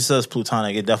that Meezy says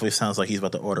plutonic, it definitely sounds like he's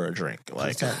about to order a drink.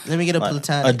 Like, Let me get a like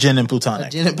plutonic. a gin and plutonic. A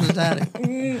gin and plutonic.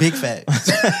 Big fat.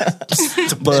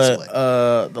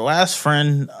 But the last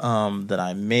friend that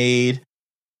I made,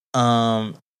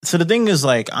 so the thing is,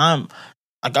 like, I'm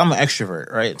an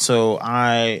extrovert, right? So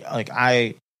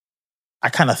I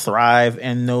kind of thrive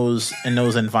in those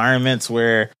environments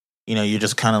where, you know, you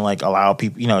just kind of like allow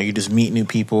people, you know, you just meet new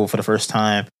people for the first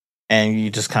time, and you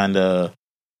just kind of,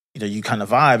 you know, you kind of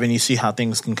vibe, and you see how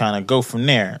things can kind of go from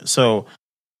there. So,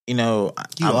 you know,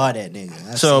 You are that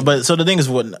nigga. So the thing is,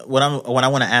 what I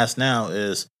want to ask now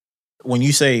is, when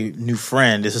you say new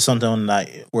friend, this is something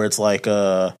like where it's like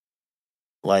hey,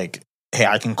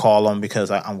 I can call them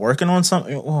because I'm working on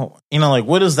something. Well, you know, like,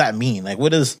 what does that mean? Like,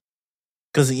 what is,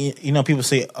 because you know, people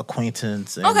say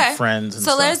acquaintance and friends and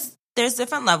so stuff. there's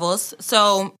different levels.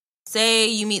 So say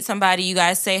you meet somebody, you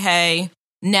guys say hey,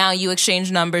 now you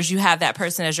exchange numbers, you have that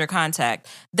person as your contact.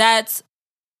 That's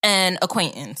an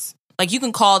acquaintance. Like, you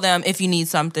can call them if you need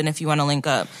something, if you want to link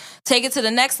up. Take it to the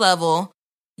next level.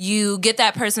 You get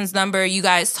that person's number, you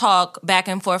guys talk back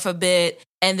and forth a bit,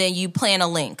 and then you plan a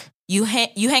link. You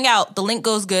hang out, the link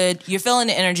goes good, you're feeling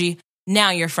the energy, now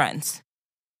you're friends.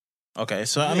 Okay,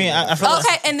 so I mean, I feel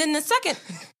Okay, and then the second,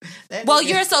 well,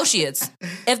 you're associates.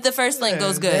 If the first link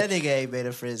goes That good, nigga ain't made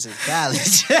a friend since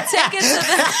college.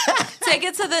 take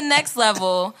it to the next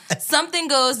level. Something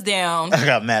goes down. I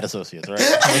got mad associates, right?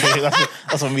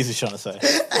 That's what Meezy's trying to say.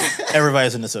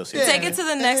 Everybody's an associate. Take it to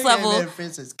the next That nigga ain't level. made a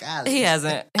friend since college. He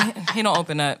hasn't. He don't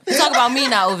open up. You talk about me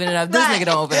not opening up. This nigga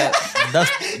don't open up.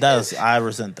 I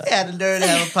resent that. He had the nerve to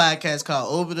have a podcast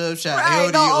called Open Up Shop. Right, Hell,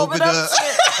 do don't you open open up up?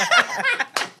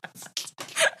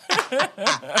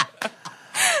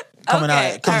 Comes all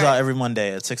right. out every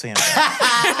Monday at 6 a.m.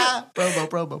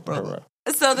 Promo.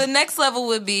 So the next level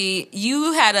would be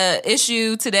you had a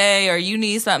issue today, or you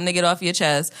need something to get off your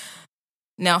chest.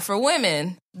 Now, for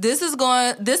women, this is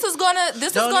gonna Don't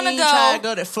even go. try to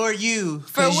go there for you.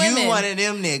 For Because women. you one of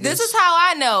them niggas. This is how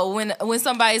I know when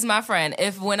somebody's my friend.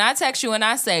 When I text you and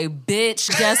I say, bitch,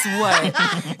 guess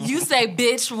what? You say,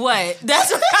 bitch, what?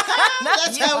 That's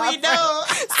how we know.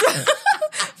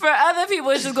 For other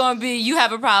people, it's just going to be, you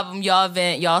have a problem, y'all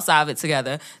vent, y'all solve it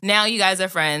together. Now you guys are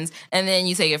friends, and then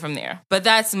you take it from there. But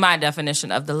that's my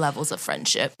definition of the levels of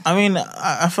friendship. I mean,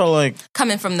 I felt like,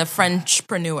 Coming from the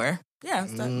Frenchpreneur. Yeah,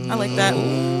 I like that.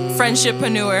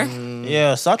 Friendshipreneur.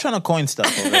 yeah, stop trying to coin stuff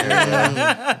over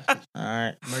here. All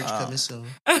right. Merch coming soon.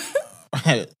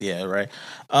 Yeah, right.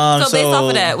 So based off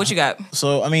of that, what you got?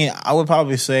 So, I mean, I would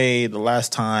probably say the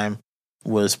last time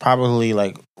was probably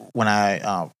like when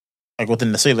I, like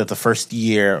within the first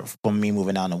year from me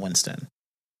moving down to Winston,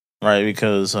 right?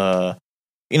 Because, you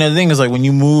know, the thing is, like, when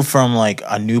you move from like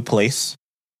a new place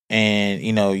and,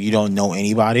 you know, you don't know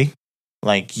anybody,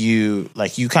 you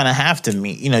kind of have to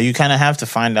meet, you know, you kind of have to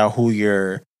find out who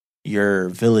your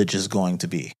village is going to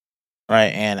be.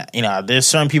 Right. And, you know, there's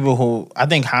certain people who, I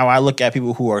think how I look at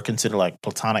people who are considered like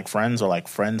platonic friends or like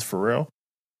friends for real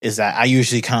is that I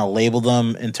usually kind of label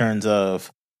them in terms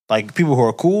of like people who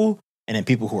are cool and then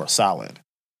people who are solid.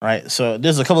 Right. So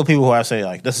there's a couple of people who I say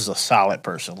like, this is a solid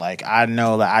person. Like, I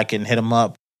know that I can hit them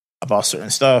up about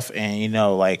certain stuff. And, you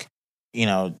know, like, you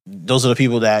know, those are the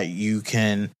people that you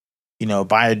can, you know,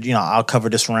 I'll cover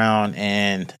this round,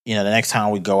 and, you know, the next time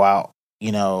we go out,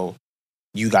 you know,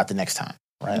 you got the next time.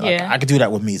 right? Yeah. Like I could do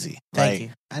that with Meezy. Thank Like, you.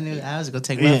 I knew I was gonna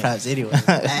take my props anyway.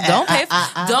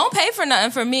 Don't pay for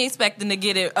nothing for me expecting to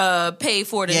get it paid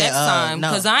for the next time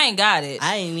because I ain't got it.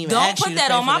 I ain't even. Don't put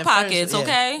that on my pockets,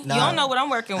 okay? No, you don't know what I'm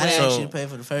working I with. didn't ask you to pay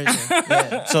for the first one.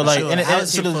 Yeah. So like, Sure. and I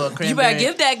was so here for a the, cranberry. You better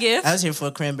give that gift. I was here for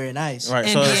a cranberry and ice. right.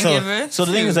 Indian giver. So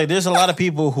the thing is, like, there's a lot of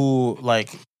people who,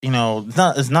 like, you know,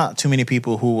 it's not too many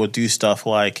people who will do stuff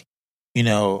like, you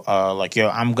know, like, yo,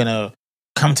 I'm gonna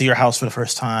come to your house for the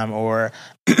first time, or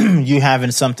you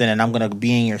having something and I'm gonna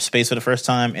be in your space for the first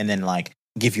time and then like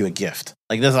give you a gift.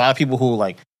 Like, there's a lot of people who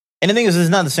like, and the thing is, it's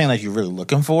not the same like you're really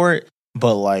looking for it,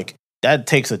 but like that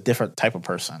takes a different type of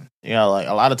person. You know, like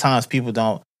a lot of times people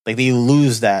don't, like, they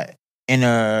lose that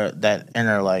inner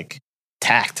like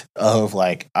tact of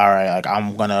like, all right, like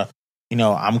I'm gonna, you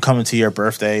know, I'm coming to your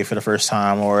birthday for the first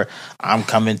time, or I'm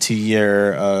coming to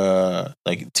your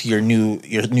like to your new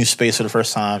space for the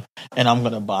first time, and I'm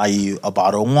gonna buy you a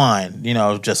bottle of wine, you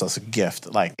know, just as a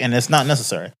gift. Like, and it's not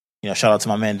necessary. You know, shout out to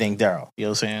my man Ding Darryl. You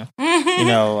know what I'm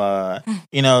saying?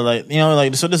 You know,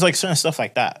 like so there's like certain stuff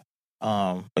like that.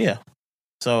 But yeah.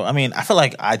 So I mean, I feel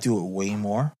like I do it way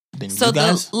more than you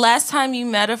guys. The last time you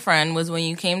met a friend was when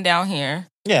you came down here.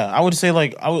 Yeah, I would say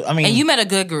like I mean, and you met a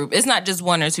good group. It's not just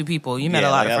one or two people. You met a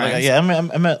lot of friends.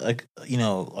 I met like, you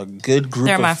know, a good group.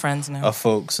 They're my friends now. Of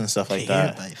folks and stuff like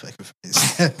that.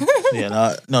 Everybody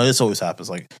Yeah, no, this always happens.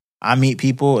 Like I meet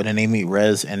people and then they meet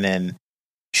Rez, and then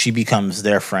she becomes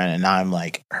their friend, and now I'm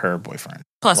like her boyfriend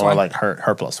plus or one. like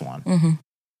her plus one. Mm-hmm.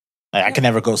 Like I can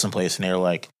never go someplace and they're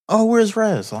like, "Oh, where's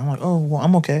Rez?" I'm like, "Oh, well,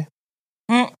 I'm okay."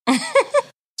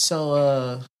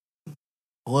 So,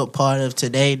 what part of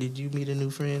today did you meet a new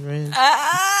friend, Rez?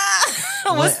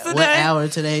 What's today? What hour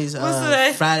today's? What's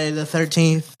today? Friday the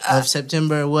 13th of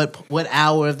September. What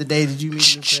hour of the day did you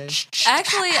meet a new friend?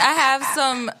 Actually, I have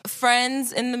some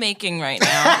friends in the making right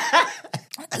now.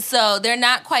 So they're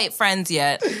not quite friends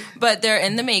yet, but they're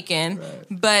in the making. Right.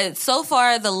 But so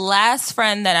far, the last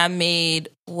friend that I made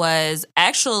was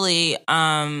actually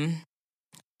by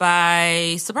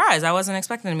surprise. I wasn't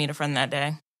expecting to meet a friend that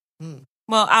day.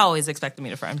 Well, I always expect to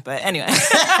meet a friend, but anyway. Yeah,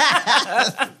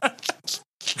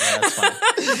 that's funny.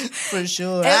 For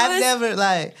sure. I've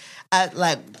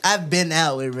been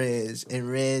out with Rez, and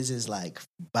Rez is like,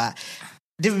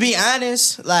 to be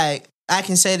honest, like, I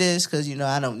can say this because, you know,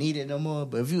 I don't need it no more,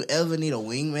 but if you ever need a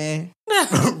wingman,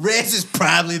 Rez is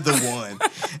probably the one.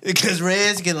 Because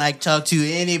Rez can, like, talk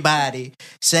to anybody,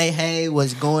 say, hey,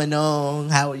 what's going on?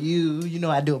 How are you? You know,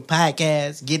 I do a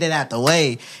podcast, get it out the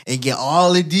way, and get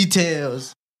all the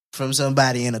details from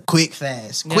somebody in a quick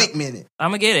minute.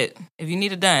 I'm gonna get it if you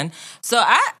need it done. So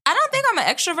I don't think I'm an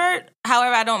extrovert.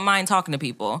 However, I don't mind talking to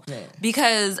people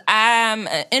because I'm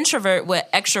an introvert with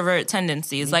extrovert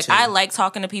tendencies. Me too. I like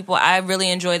talking to people. I really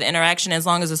enjoy the interaction as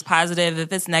long as it's positive.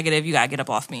 If it's negative, you gotta get up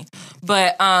off me.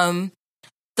 But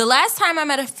the last time I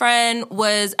met a friend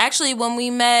was actually when we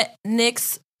met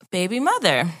Nick's baby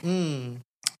mother.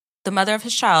 The mother of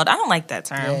his child. I don't like that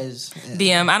term.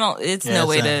 BM. I don't. It's no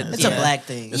way to. It's a black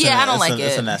thing. I don't like it.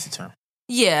 It's a nasty term.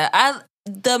 Yeah,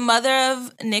 the mother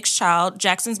of Nick's child,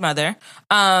 Jackson's mother.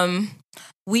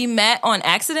 We met on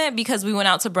accident because we went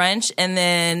out to brunch, and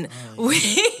then we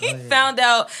found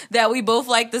out that we both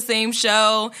liked the same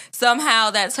show.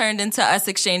 Somehow that turned into us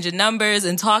exchanging numbers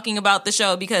and talking about the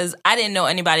show because I didn't know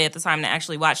anybody at the time that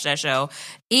actually watched that show.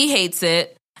 E hates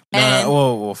it.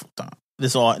 Whoa.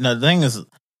 The thing is,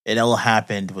 it all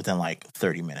happened within like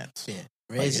 30 minutes. Yeah.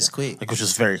 Rez is quick. Like, which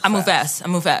is very fast. I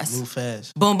move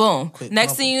fast. Boom, boom. Quick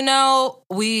Next thing you know,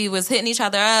 we was hitting each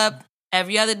other up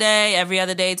every other day. Every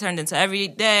other day turned into every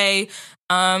day.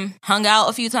 Hung out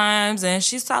a few times, and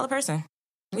she's a solid person.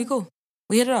 We cool.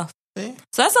 We hit it off. Yeah.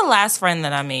 So that's the last friend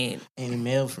that I made. Any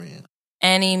male friend?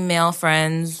 Any male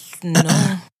friends?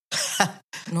 No.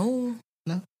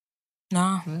 No.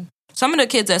 Nah. Some of the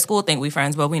kids at school think we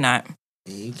friends, but we not.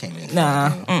 Yeah, you can't. Nah,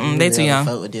 they too young.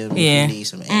 Fuck with them. Yeah, you need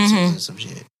some answers or some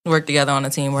shit. Work together on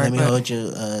a teamwork. Let me hold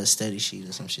your study sheet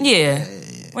or some shit. Yeah,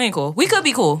 we ain't cool. We could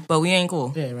be cool, but we ain't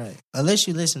cool. Yeah, right. Unless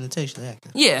you listen to Textually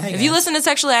Active. Yeah, if you listen to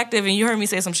Textually Active and you heard me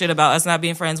say some shit about us not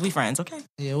being friends, we friends, okay?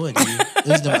 Yeah, what? It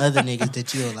was them other niggas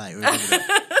that you don't like. Remember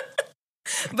that.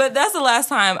 But that's the last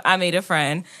time I made a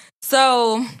friend.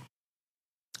 So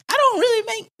I don't really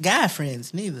make guy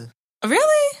friends neither.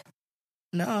 Really?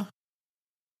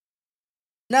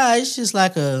 No, it's just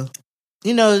like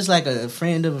it's like a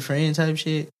friend of a friend type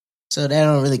shit. So that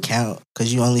don't really count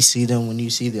because you only see them when you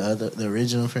see the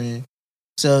original friend.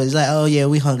 So it's like, oh yeah,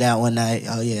 we hung out one night.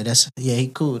 Oh yeah, he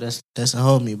cool. That's a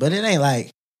homie. But it ain't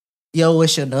like, yo,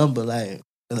 what's your number? Like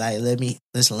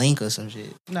let's link or some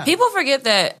shit. Nah. People forget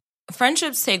that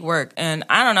friendships take work, and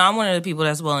I don't know. I'm one of the people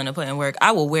that's willing to put in work.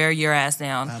 I will wear your ass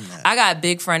down. I'm not. I got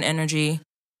big friend energy.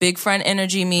 Big friend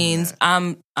energy means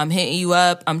I'm hitting you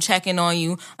up. I'm checking on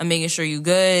you. I'm making sure you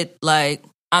good. Like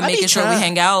I'm making sure we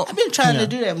hang out. I've been trying to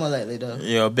do that more lately though.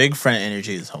 Yo, big friend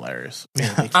energy is hilarious.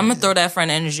 Yeah, I'm gonna throw that friend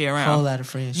energy a whole around. lot of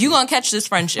friends. You gonna catch this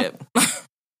friendship,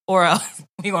 or else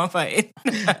we gonna fight.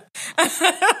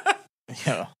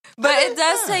 Yo. But it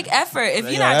does take effort if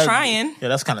you're not trying. Yeah,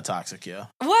 that's kind of toxic, yo.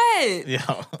 What? Yo,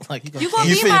 like You gonna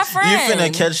be my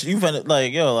friend. You finna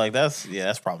like, yo, like that's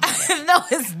problematic. No,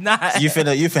 it's not. you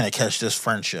finna catch this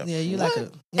friendship. Yeah, you like a.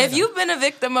 If you've been a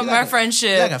victim of my friendship,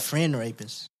 you're like a friend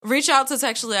rapist. reach out to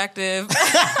Textually Active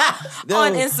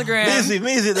on Instagram.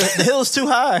 Measy, the hill's too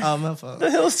high. Oh, my fault. The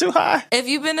hill's too high. If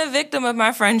you've been a victim of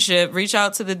my friendship, reach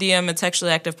out to the DM at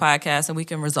Textually Active Podcast and we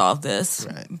can resolve this.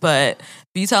 Right. But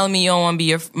if you telling me you don't want to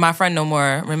be my friend no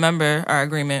more, remember our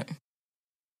agreement.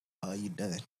 Oh, you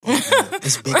done.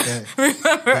 It's big done.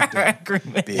 Remember Big our done.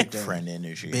 agreement. Big friend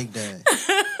energy. Big done.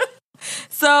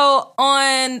 So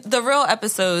on the real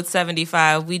episode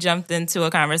 75, we jumped into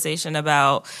a conversation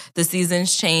about the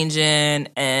seasons changing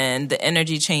and the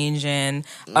energy changing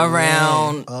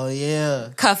around Oh yeah.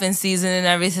 cuffing season and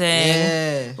everything.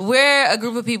 Yeah. We're a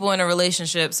group of people in a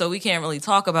relationship, so we can't really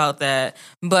talk about that.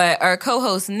 But our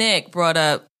co-host Nick brought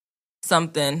up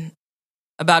something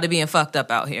about it being fucked up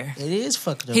out here. It is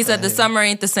fucked up. He said out the here. summer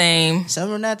ain't the same.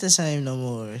 Summer not the same no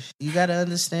more. You gotta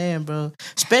understand, bro.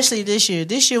 Especially this year.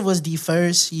 This year was the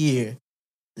first year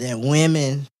that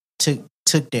women took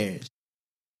theirs.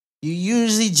 You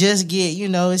usually just get,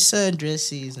 it's sundress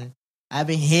season. I've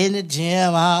been hitting the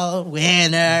gym all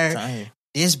winter.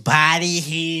 This body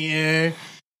here.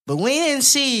 But we didn't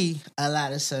see a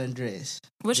lot of sundress.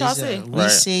 What y'all see? We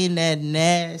seen that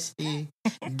nasty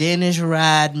Dennis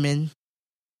Rodman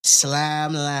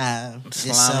slime lime.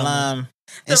 Slime lime.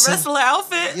 The wrestler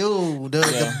outfit? Yo,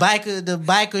 the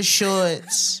biker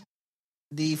shorts,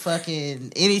 the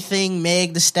fucking anything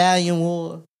Meg the Stallion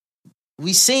wore.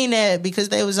 We seen that because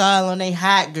they was all on their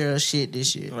hot girl shit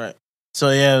this year. Right. So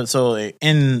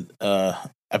in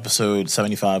episode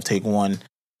 75, take 1,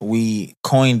 we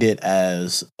coined it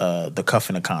as the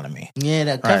cuffing economy. Yeah,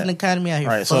 the cuffing economy out here.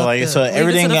 Right. So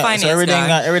everything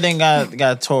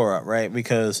got tore up, right?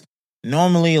 Because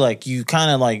normally, like you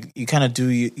kind of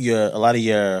do a lot of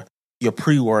your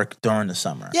pre-work during the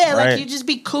summer. Yeah, right? like you just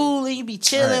be cool and you be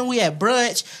chilling. Right. We at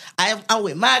brunch. I'm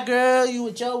with my girl. You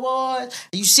with your boys.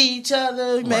 You see each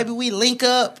other. Right. Maybe we link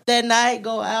up that night,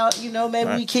 go out.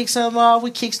 Maybe we kick something off. We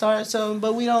kickstart something,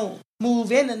 but we don't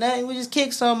move into nothing. We just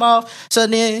kick something off. So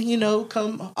then,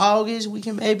 come August, we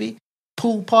can maybe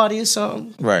pool party or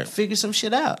something. Right. Figure some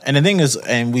shit out. And the thing is,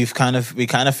 and we kind of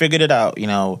figured it out.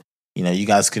 You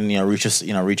guys can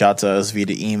reach out to us via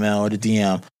the email or the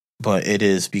DM, but it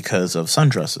is because of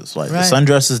sundresses. Like the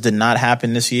sundresses did not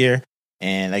happen this year,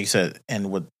 and like you said,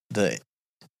 and with the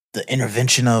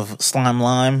intervention of slime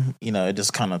lime, it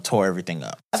just kind of tore everything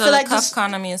up. So the cuff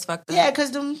economy is fucked up. Yeah,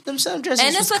 because them sundresses.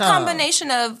 And it's a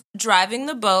combination of driving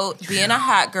the boat, being a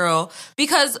hot girl.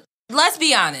 Because let's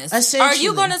be honest, are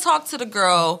you going to talk to the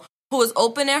girl who is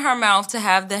opening her mouth to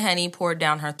have the Henny poured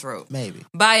down her throat? Maybe.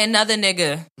 By another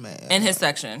nigga in his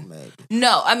section? Maybe.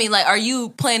 No, I mean, like, are you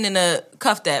planning to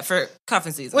cuff that for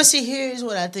cuffing season? Well, see, here's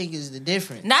what I think is the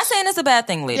difference. Not saying it's a bad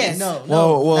thing, ladies. Yeah, no.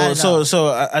 Well, so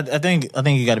I think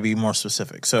you got to be more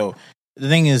specific. So the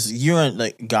thing is, you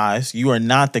are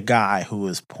not the guy who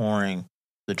is pouring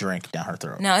the drink down her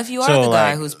throat. Now, if you are the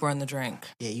guy who's pouring the drink,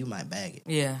 yeah, you might bag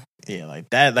it. Yeah, like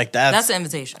that. That's an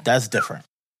invitation. That's different.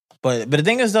 But the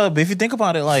thing is, though, if you think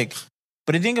about it, why if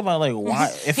he's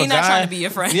a guy not trying to be your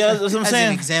friend? Yeah, that's what I'm saying.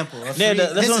 An example. Yeah,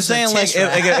 that's what I'm saying. Like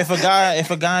if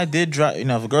a guy did drive,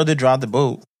 if a girl did drive the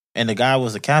boat and the guy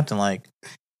was the captain, like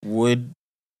would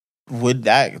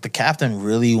the captain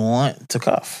really want to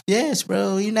cuff? Yes,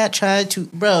 bro. You're not trying to,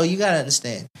 bro. You gotta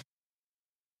understand.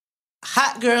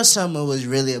 Hot Girl Summer was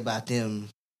really about them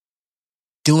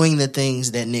doing the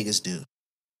things that niggas do,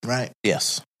 right?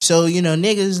 Yes. So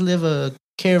niggas live a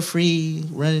carefree,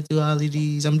 running through all of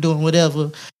these. I'm doing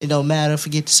whatever. It don't matter.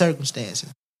 Forget the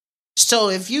circumstances. So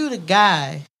if you the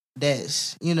guy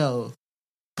that's,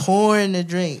 pouring the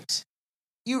drinks,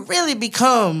 you really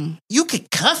you could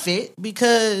cuff it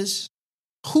because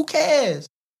who cares?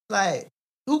 Like,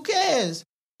 who cares?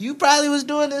 You probably was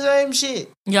doing the same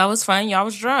shit. Y'all was fine. Y'all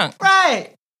was drunk.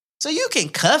 Right. So you can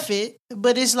cuff it,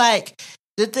 but it's like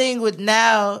the thing with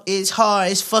now is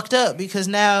hard. It's fucked up because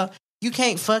now you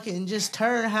can't fucking just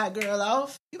turn hot girl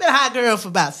off. You been a hot girl for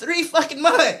about 3 fucking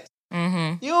months.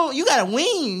 Mm-hmm. You gotta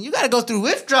wean. You gotta go through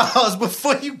withdrawals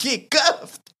before you get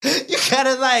cuffed. You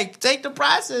gotta like take the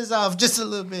process off just a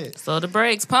little bit. So the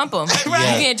brakes, pump them. Right.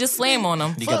 You can't just slam on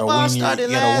them. You gotta Football wean, started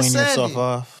you gotta wean last yourself Sunday.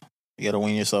 off. You gotta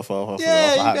wean yourself off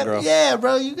Yeah, a you hot gotta, girl. yeah,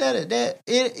 bro. You gotta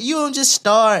you don't just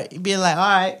start being like, all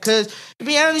right, because to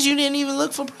be honest, you didn't even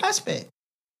look for prospects.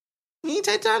 You didn't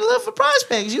take time to look for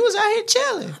prospects. You was out here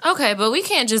chilling. Okay, but we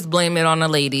can't just blame it on the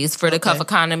ladies for the Okay. cuff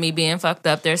economy being fucked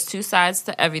up. There's two sides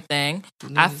to everything.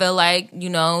 I feel like,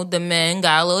 the men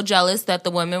got a little jealous that the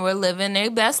women were living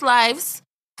their best lives,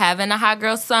 having a hot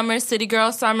girl summer, city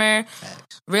girl summer,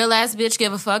 real ass bitch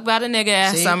give a fuck about a nigga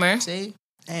ass summer. See?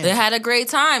 Damn. They had a great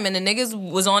time, and the niggas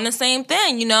was on the same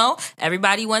thing,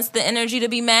 Everybody wants the energy to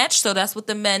be matched, so that's what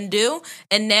the men do.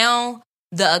 And now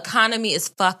the economy is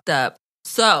fucked up.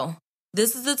 So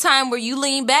this is the time where you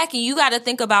lean back and you got to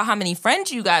think about how many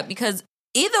friends you got, because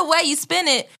either way you spin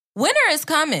it, winter is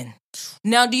coming.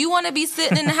 Now, do you want to be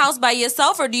sitting in the house by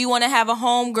yourself, or do you want to have a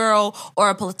homegirl or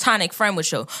a platonic friend with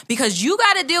you? Because you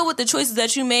got to deal with the choices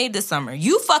that you made this summer.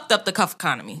 You fucked up the cuff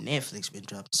economy. Netflix been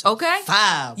dropping some Okay?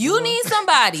 5. You boy. need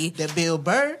somebody. That Bill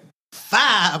Burr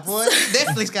 5, boy.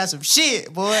 Netflix got some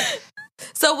shit, boy.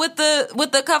 So with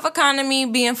the cuff economy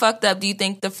being fucked up, do you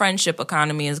think the friendship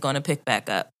economy is going to pick back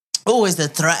up? Oh, is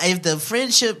if the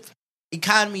friendship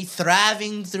economy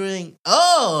thriving through?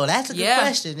 Oh, that's a good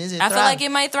question. Is it? I feel like it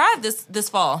might thrive this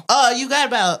fall. Oh, you got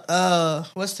about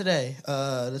what's today?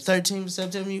 The 13th of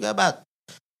September. You got about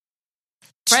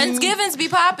Friendsgivings be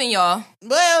popping, y'all.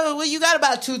 Well, you got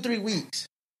about 2-3 weeks.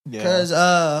 Yeah. Because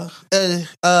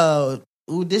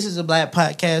this is a black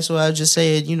podcast, so I just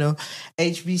said,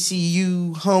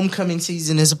 HBCU homecoming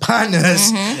season is upon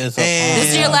us. Mm-hmm. It's And-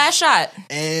 This is your last shot.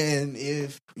 And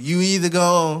if you either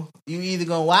gonna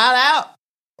wild out,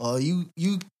 or you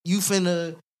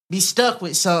finna be stuck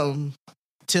with something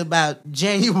till about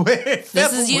January.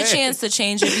 This is your February. chance to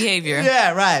change your behavior.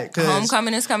 Yeah, right. 'Cause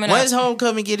Homecoming is coming once up.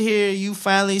 homecoming get here, you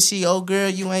finally see old girl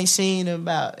you ain't seen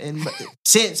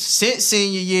since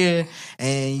senior year,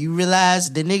 and you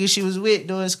realize the nigga she was with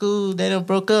during school, they done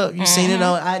broke up. You seen it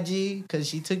on IG because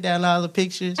she took down all the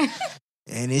pictures,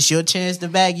 and it's your chance to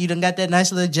bag. You done got that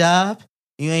nice little job.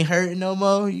 You ain't hurting no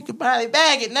more. You can probably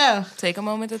bag it now. Take a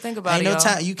moment to think about Ain't it, no y'all.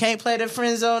 time. You can't play the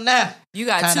friend zone now. You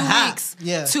got Kinda 2 hot. weeks.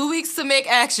 Yeah. 2 weeks to make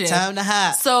action. Time to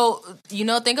hide. So,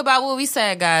 think about what we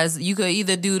said, guys. You could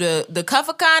either do the cuff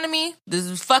economy. This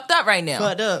is fucked up right now.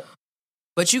 Fucked up.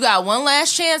 But you got one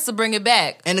last chance to bring it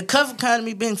back. And the cuff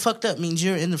economy being fucked up means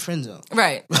you're in the friend zone.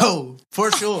 Right. Oh,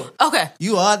 for sure. Okay.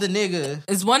 You are the nigga.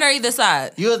 It's one or either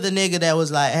side. You're the nigga that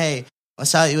was like, hey, I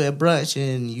saw you at brunch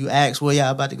and you asked where y'all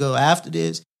about to go after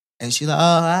this. And she's like,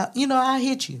 oh, I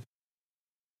hit you.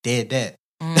 Dead that.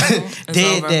 It's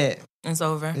Dead over. that. It's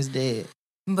over. It's dead.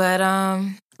 But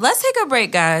let's take a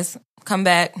break, guys. Come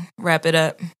back, wrap it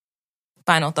up.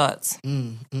 Final thoughts.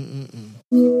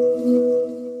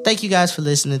 Thank you guys for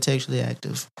listening to Textually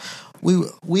Active.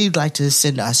 We'd like to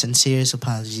send our sincerest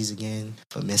apologies again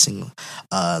for missing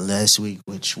last week,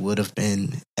 which would have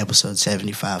been episode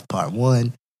 75, part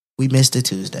 1. We missed a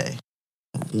Tuesday.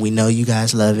 We know you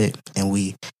guys love it, and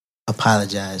we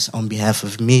apologize on behalf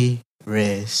of me,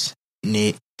 Rez,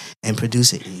 Nick, and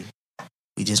producer E.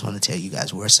 We just want to tell you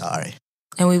guys we're sorry.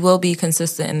 And we will be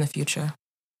consistent in the future.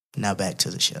 Now back to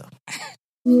the show.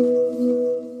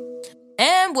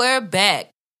 And we're back.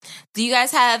 Do you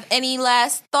guys have any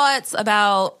last thoughts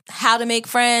about how to make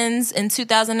friends in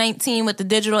 2019 with the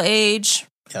digital age?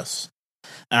 Yes.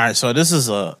 All right. So this is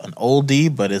an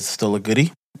oldie, but it's still a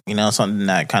goodie. Something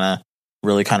that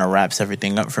really wraps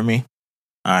everything up for me.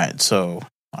 All right. So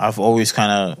I've always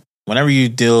whenever you're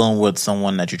dealing with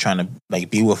someone that you're trying to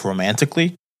be with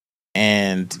romantically,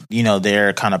 and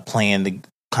they're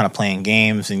playing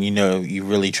games, and you're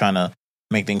really trying to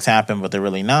make things happen, but they're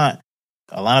really not.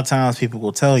 A lot of times people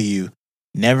will tell you,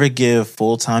 never give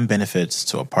full-time benefits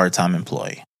to a part-time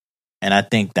employee. And I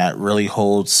think that really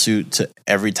holds suit to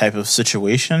every type of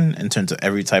situation in terms of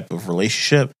every type of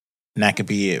relationship. And that could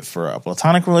be it for a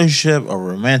platonic relationship, a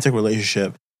romantic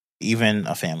relationship, even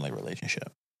a family relationship.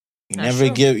 You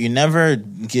never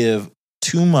give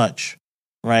too much,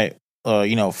 right?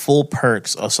 Full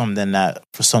perks or something that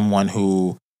for someone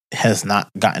who has not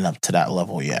gotten up to that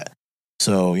level yet.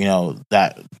 So,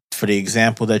 that for the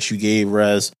example that you gave,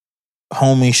 Rez,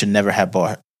 homie should never have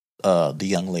bought the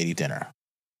young lady dinner.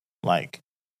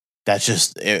 That's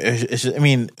just, it's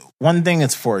just, one thing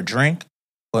is for a drink,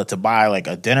 but to buy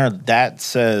a dinner, that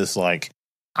says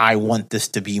I want this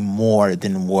to be more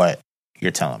than what you're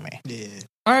telling me. Yeah.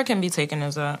 Or it can be taken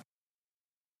as that.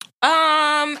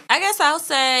 I guess I'll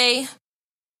say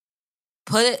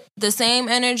put the same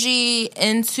energy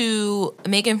into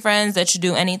making friends that you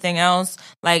do anything else.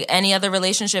 Like any other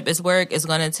relationship is work. It's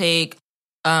going to take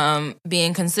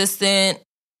being consistent,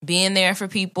 being there for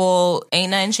people.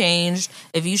 Ain't nothing changed.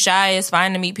 If you shy, it's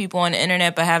fine to meet people on the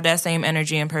internet, but have that same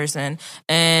energy in person.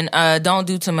 And don't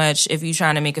do too much if you're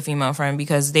trying to make a female friend,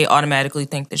 because they automatically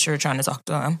think that you're trying to talk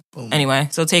to them. Boom. Anyway,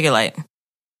 so take it light.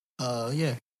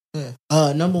 Yeah.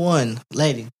 Number one,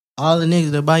 lady, all the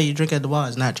niggas that buy you a drink at the bar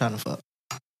is not trying to fuck.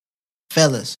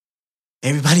 Fellas,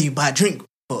 everybody you buy a drink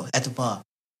for at the bar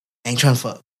ain't trying to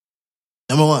fuck.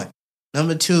 Number one.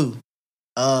 Number two,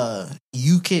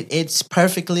 it's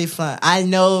perfectly fine. I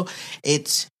know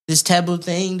it's this taboo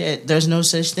thing that there's no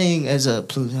such thing as a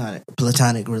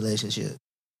platonic relationship.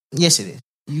 Yes, it is.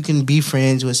 You can be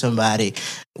friends with somebody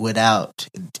without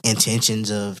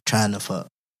intentions of trying to fuck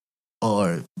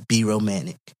or be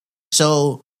romantic.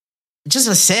 So just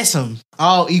assess them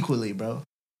all equally, bro.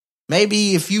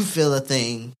 Maybe if you feel a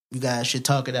thing, you guys should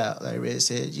talk it out. Like Red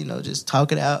said, just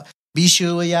talk it out. Be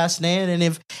sure where y'all stand. And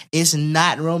if it's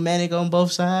not romantic on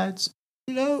both sides,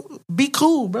 be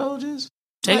cool, bro. Just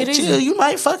take it chill. easy. You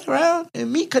might fuck around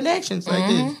and meet connections like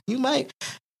this.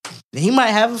 He might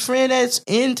have a friend that's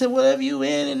into whatever you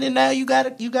in, and then now you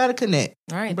gotta connect.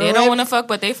 All right. Bro, they don't want to fuck,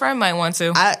 but their friend might want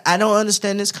to. I don't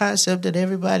understand this concept that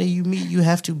everybody you meet, you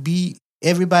have to be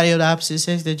everybody of the opposite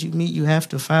sex that you meet, you have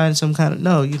to find some kind of...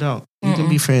 No, you don't. You can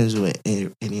be friends with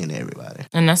any and everybody.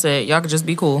 And that's it. Y'all could just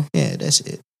be cool. Yeah, that's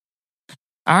it.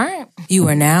 All right. You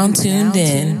are now tuned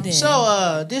in.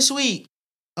 So, this week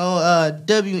on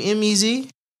WMEZ,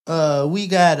 we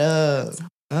got...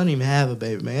 I don't even have a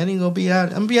baby, man. I'm gonna be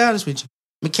honest with you.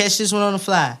 I'm gonna catch this one on the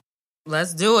fly.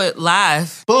 Let's do it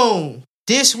live. Boom.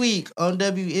 This week on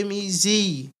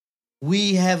WMEZ,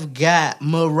 we have got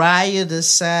Mariah the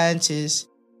Scientist,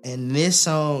 and this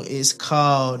song is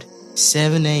called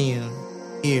 7 a.m.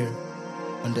 here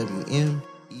on WMEZ.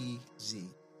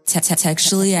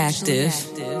 Textually active.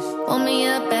 Woke me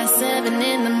up at 7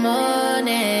 in the morning,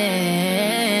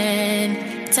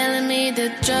 telling me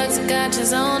the drugs got you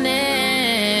zoning.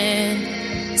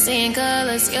 Seeing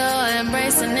colors, you're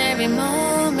embracing every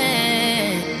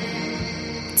moment.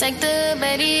 Take the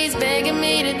baddies begging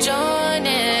me to join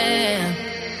in.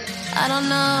 I don't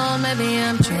know, maybe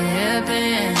I'm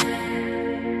tripping.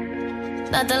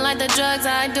 Nothing like the drugs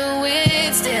I do,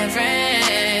 it's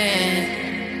different.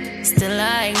 Still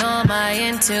I ignore my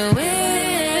intuition,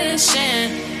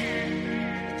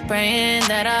 praying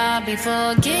that I'll be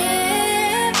forgiven.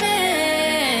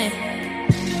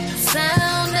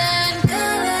 Sound and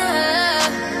color,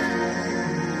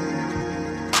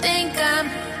 think I'm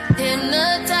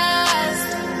hypnotized.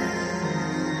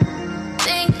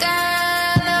 Think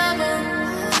I love them.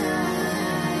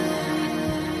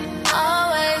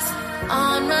 Always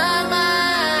on my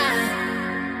mind.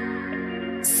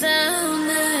 Sound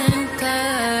and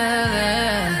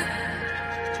color.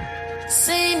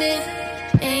 Seen it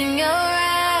in your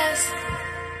eyes.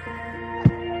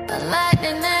 The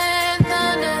lightning and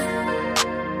thunder.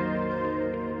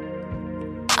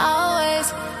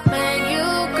 Always make you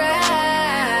cry.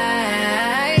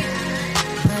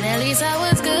 But at least I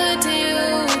was good to you.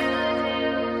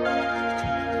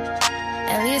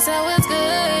 At least I was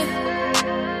good.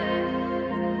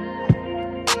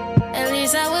 At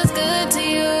least I was good to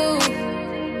you.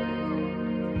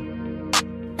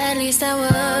 At least I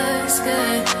was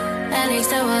good. At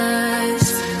least I was.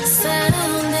 Sound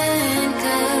and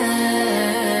color.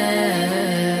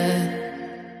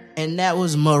 And that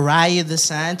was Mariah the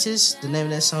Scientist. The name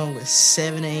of that song was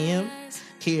 7 a.m.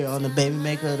 here on the Baby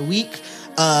Maker of the Week.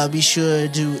 Be sure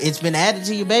to... It's been added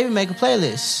to your Baby Maker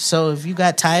playlist. So if you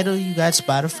got Tidal, you got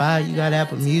Spotify, you got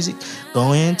Apple Music,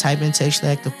 go in, type in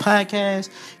Textually Active Podcast.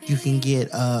 You can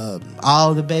get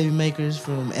all the Baby Makers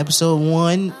from episode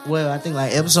 1, well, I think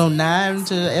like episode 9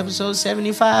 to episode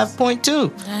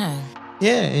 75.2. Dang.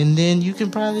 Yeah, and then you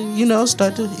can probably,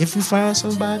 start to... If you find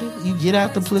somebody, you get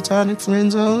out the platonic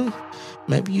friend zone,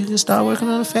 maybe you can start working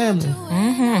on a family.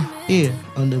 Here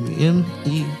on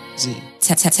WMEZ.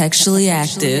 Textually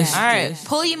active. All right,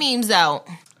 pull your memes out.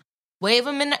 Wave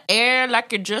them in the air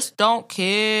like you just don't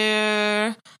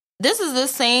care. This is the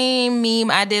same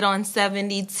meme I did on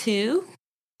 72,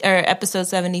 or episode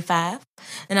 75.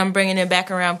 And I'm bringing it back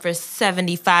around for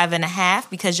 75 and a half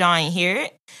because y'all ain't hear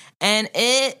it. And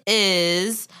it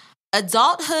is,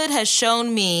 adulthood has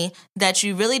shown me that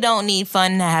you really don't need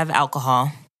fun to have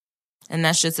alcohol. And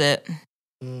that's just it.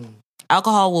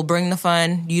 Alcohol will bring the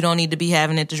fun. You don't need to be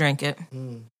having it to drink it.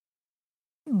 Boom.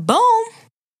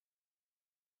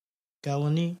 Got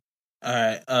one knee? All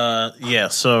right. Yeah.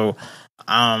 So,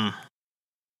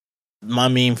 my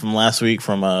meme from last week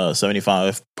from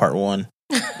 75 part 1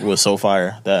 was so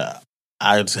fire that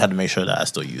I just had to make sure that I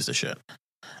still use the shit.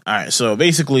 All right, so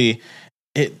basically,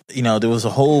 there was a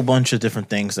whole bunch of different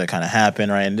things that kind of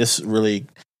happened, right? And this really,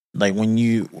 like,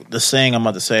 the saying I'm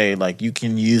about to say, like, you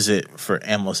can use it for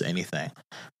almost anything,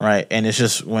 right? And it's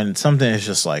just when something is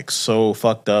just like so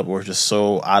fucked up or just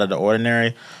so out of the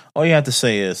ordinary, all you have to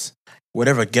say is,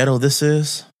 whatever ghetto this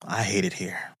is, I hate it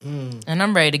here. And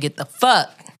I'm ready to get the fuck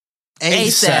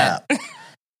ASAP.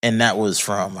 And that was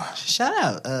from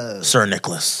Shout out Sir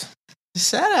Nicholas.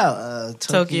 Shout out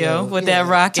Tokyo with that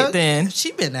rocket then.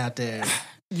 She been out there.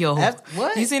 Yo,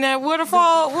 What? you seen that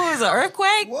waterfall? What was it,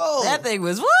 earthquake? Whoa. That thing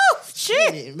was, woo,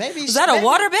 shit. Maybe Is that a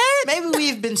waterbed? Maybe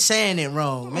we've been saying it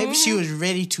wrong. Maybe she was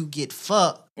ready to get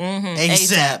fucked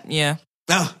ASAP. Yeah.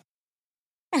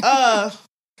 I'm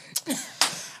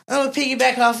gonna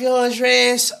piggyback off yours,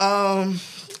 Rez.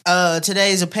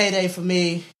 Today's a payday for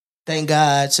me. Thank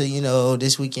God. So,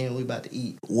 this weekend we about to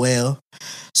eat well.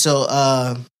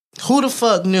 So, who the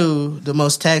fuck knew the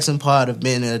most taxing part of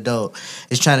being an adult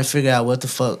is trying to figure out what the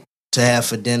fuck to have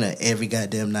for dinner every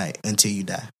goddamn night until you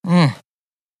die?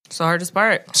 It's the hardest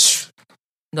part.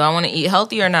 Do I want to eat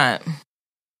healthy or not?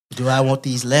 Do I want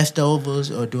these leftovers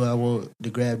or do I want to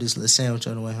grab this little sandwich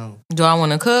on the way home? Do I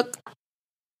want to cook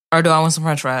or do I want some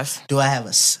French fries? Do I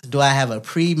have a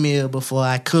pre-meal before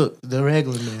I cook the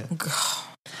regular meal?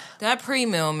 That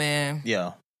pre-meal, man.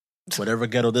 Yeah. Whatever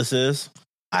ghetto this is,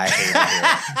 I hate it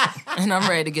here. And I'm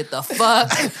ready to get the fuck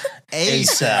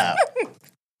ASAP.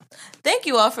 Thank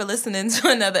you all for listening to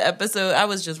another episode. I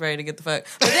was just ready to get the fuck.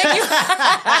 But thank you.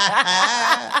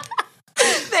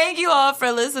 Thank you all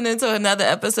for listening to another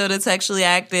episode of Textually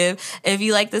Active. If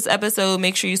you like this episode,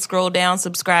 make sure you scroll down,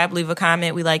 subscribe, leave a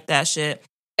comment. We like that shit.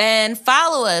 And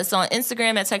follow us on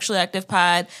Instagram at Textually Active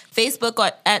Pod, Facebook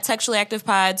at Textually Active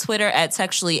Pod, Twitter at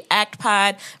Textually Act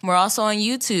Pod. We're also on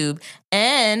YouTube.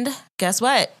 And guess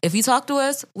what? If you talk to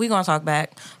us, we're going to talk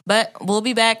back. But we'll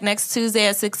be back next Tuesday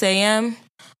at 6 a.m.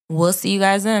 We'll see you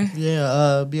guys then.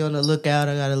 Yeah, be on the lookout.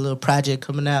 I got a little project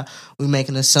coming out. We're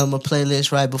making a summer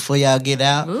playlist right before y'all get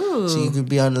out. Ooh. So you can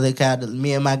be on the lookout.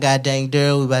 Me and my goddamn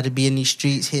girl, we about to be in these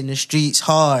streets, hitting the streets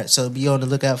hard. So be on the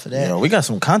lookout for that. Yo, we got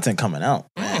some content coming out,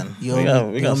 man. You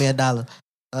owe me $1.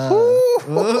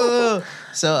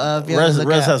 So be on the lookout.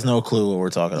 Rez has no clue what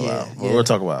we're talking about. Yeah. We're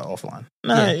talking about offline.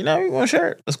 We want to share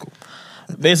it. That's cool.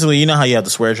 Basically, you know how you have the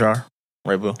swear jar,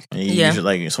 right, Boo? And you usually,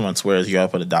 like, if someone swears, you gotta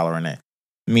put $1 in it.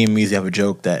 Me and Meezy have a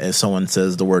joke that if someone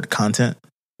says the word content,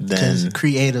 then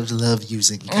creatives love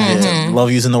using content. Yeah,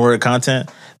 love using the word content.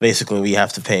 Basically, we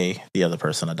have to pay the other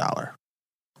person $1. All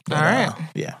right.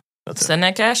 Yeah. That's Send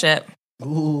that cash app.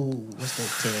 Ooh, what's that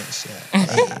cash?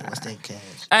 Hey, what's that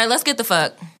cash? All right, let's get the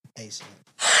fuck.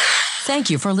 Thank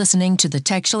you for listening to the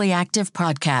Textually Active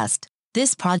podcast.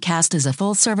 This podcast is a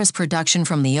full-service production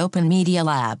from the Open Media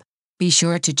Lab. Be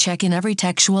sure to check in every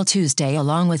Textual Tuesday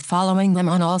along with following them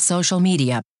on all social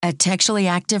media at Textually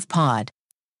Active Pod.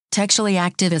 Textually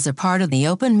Active is a part of the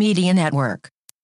Open Media Network.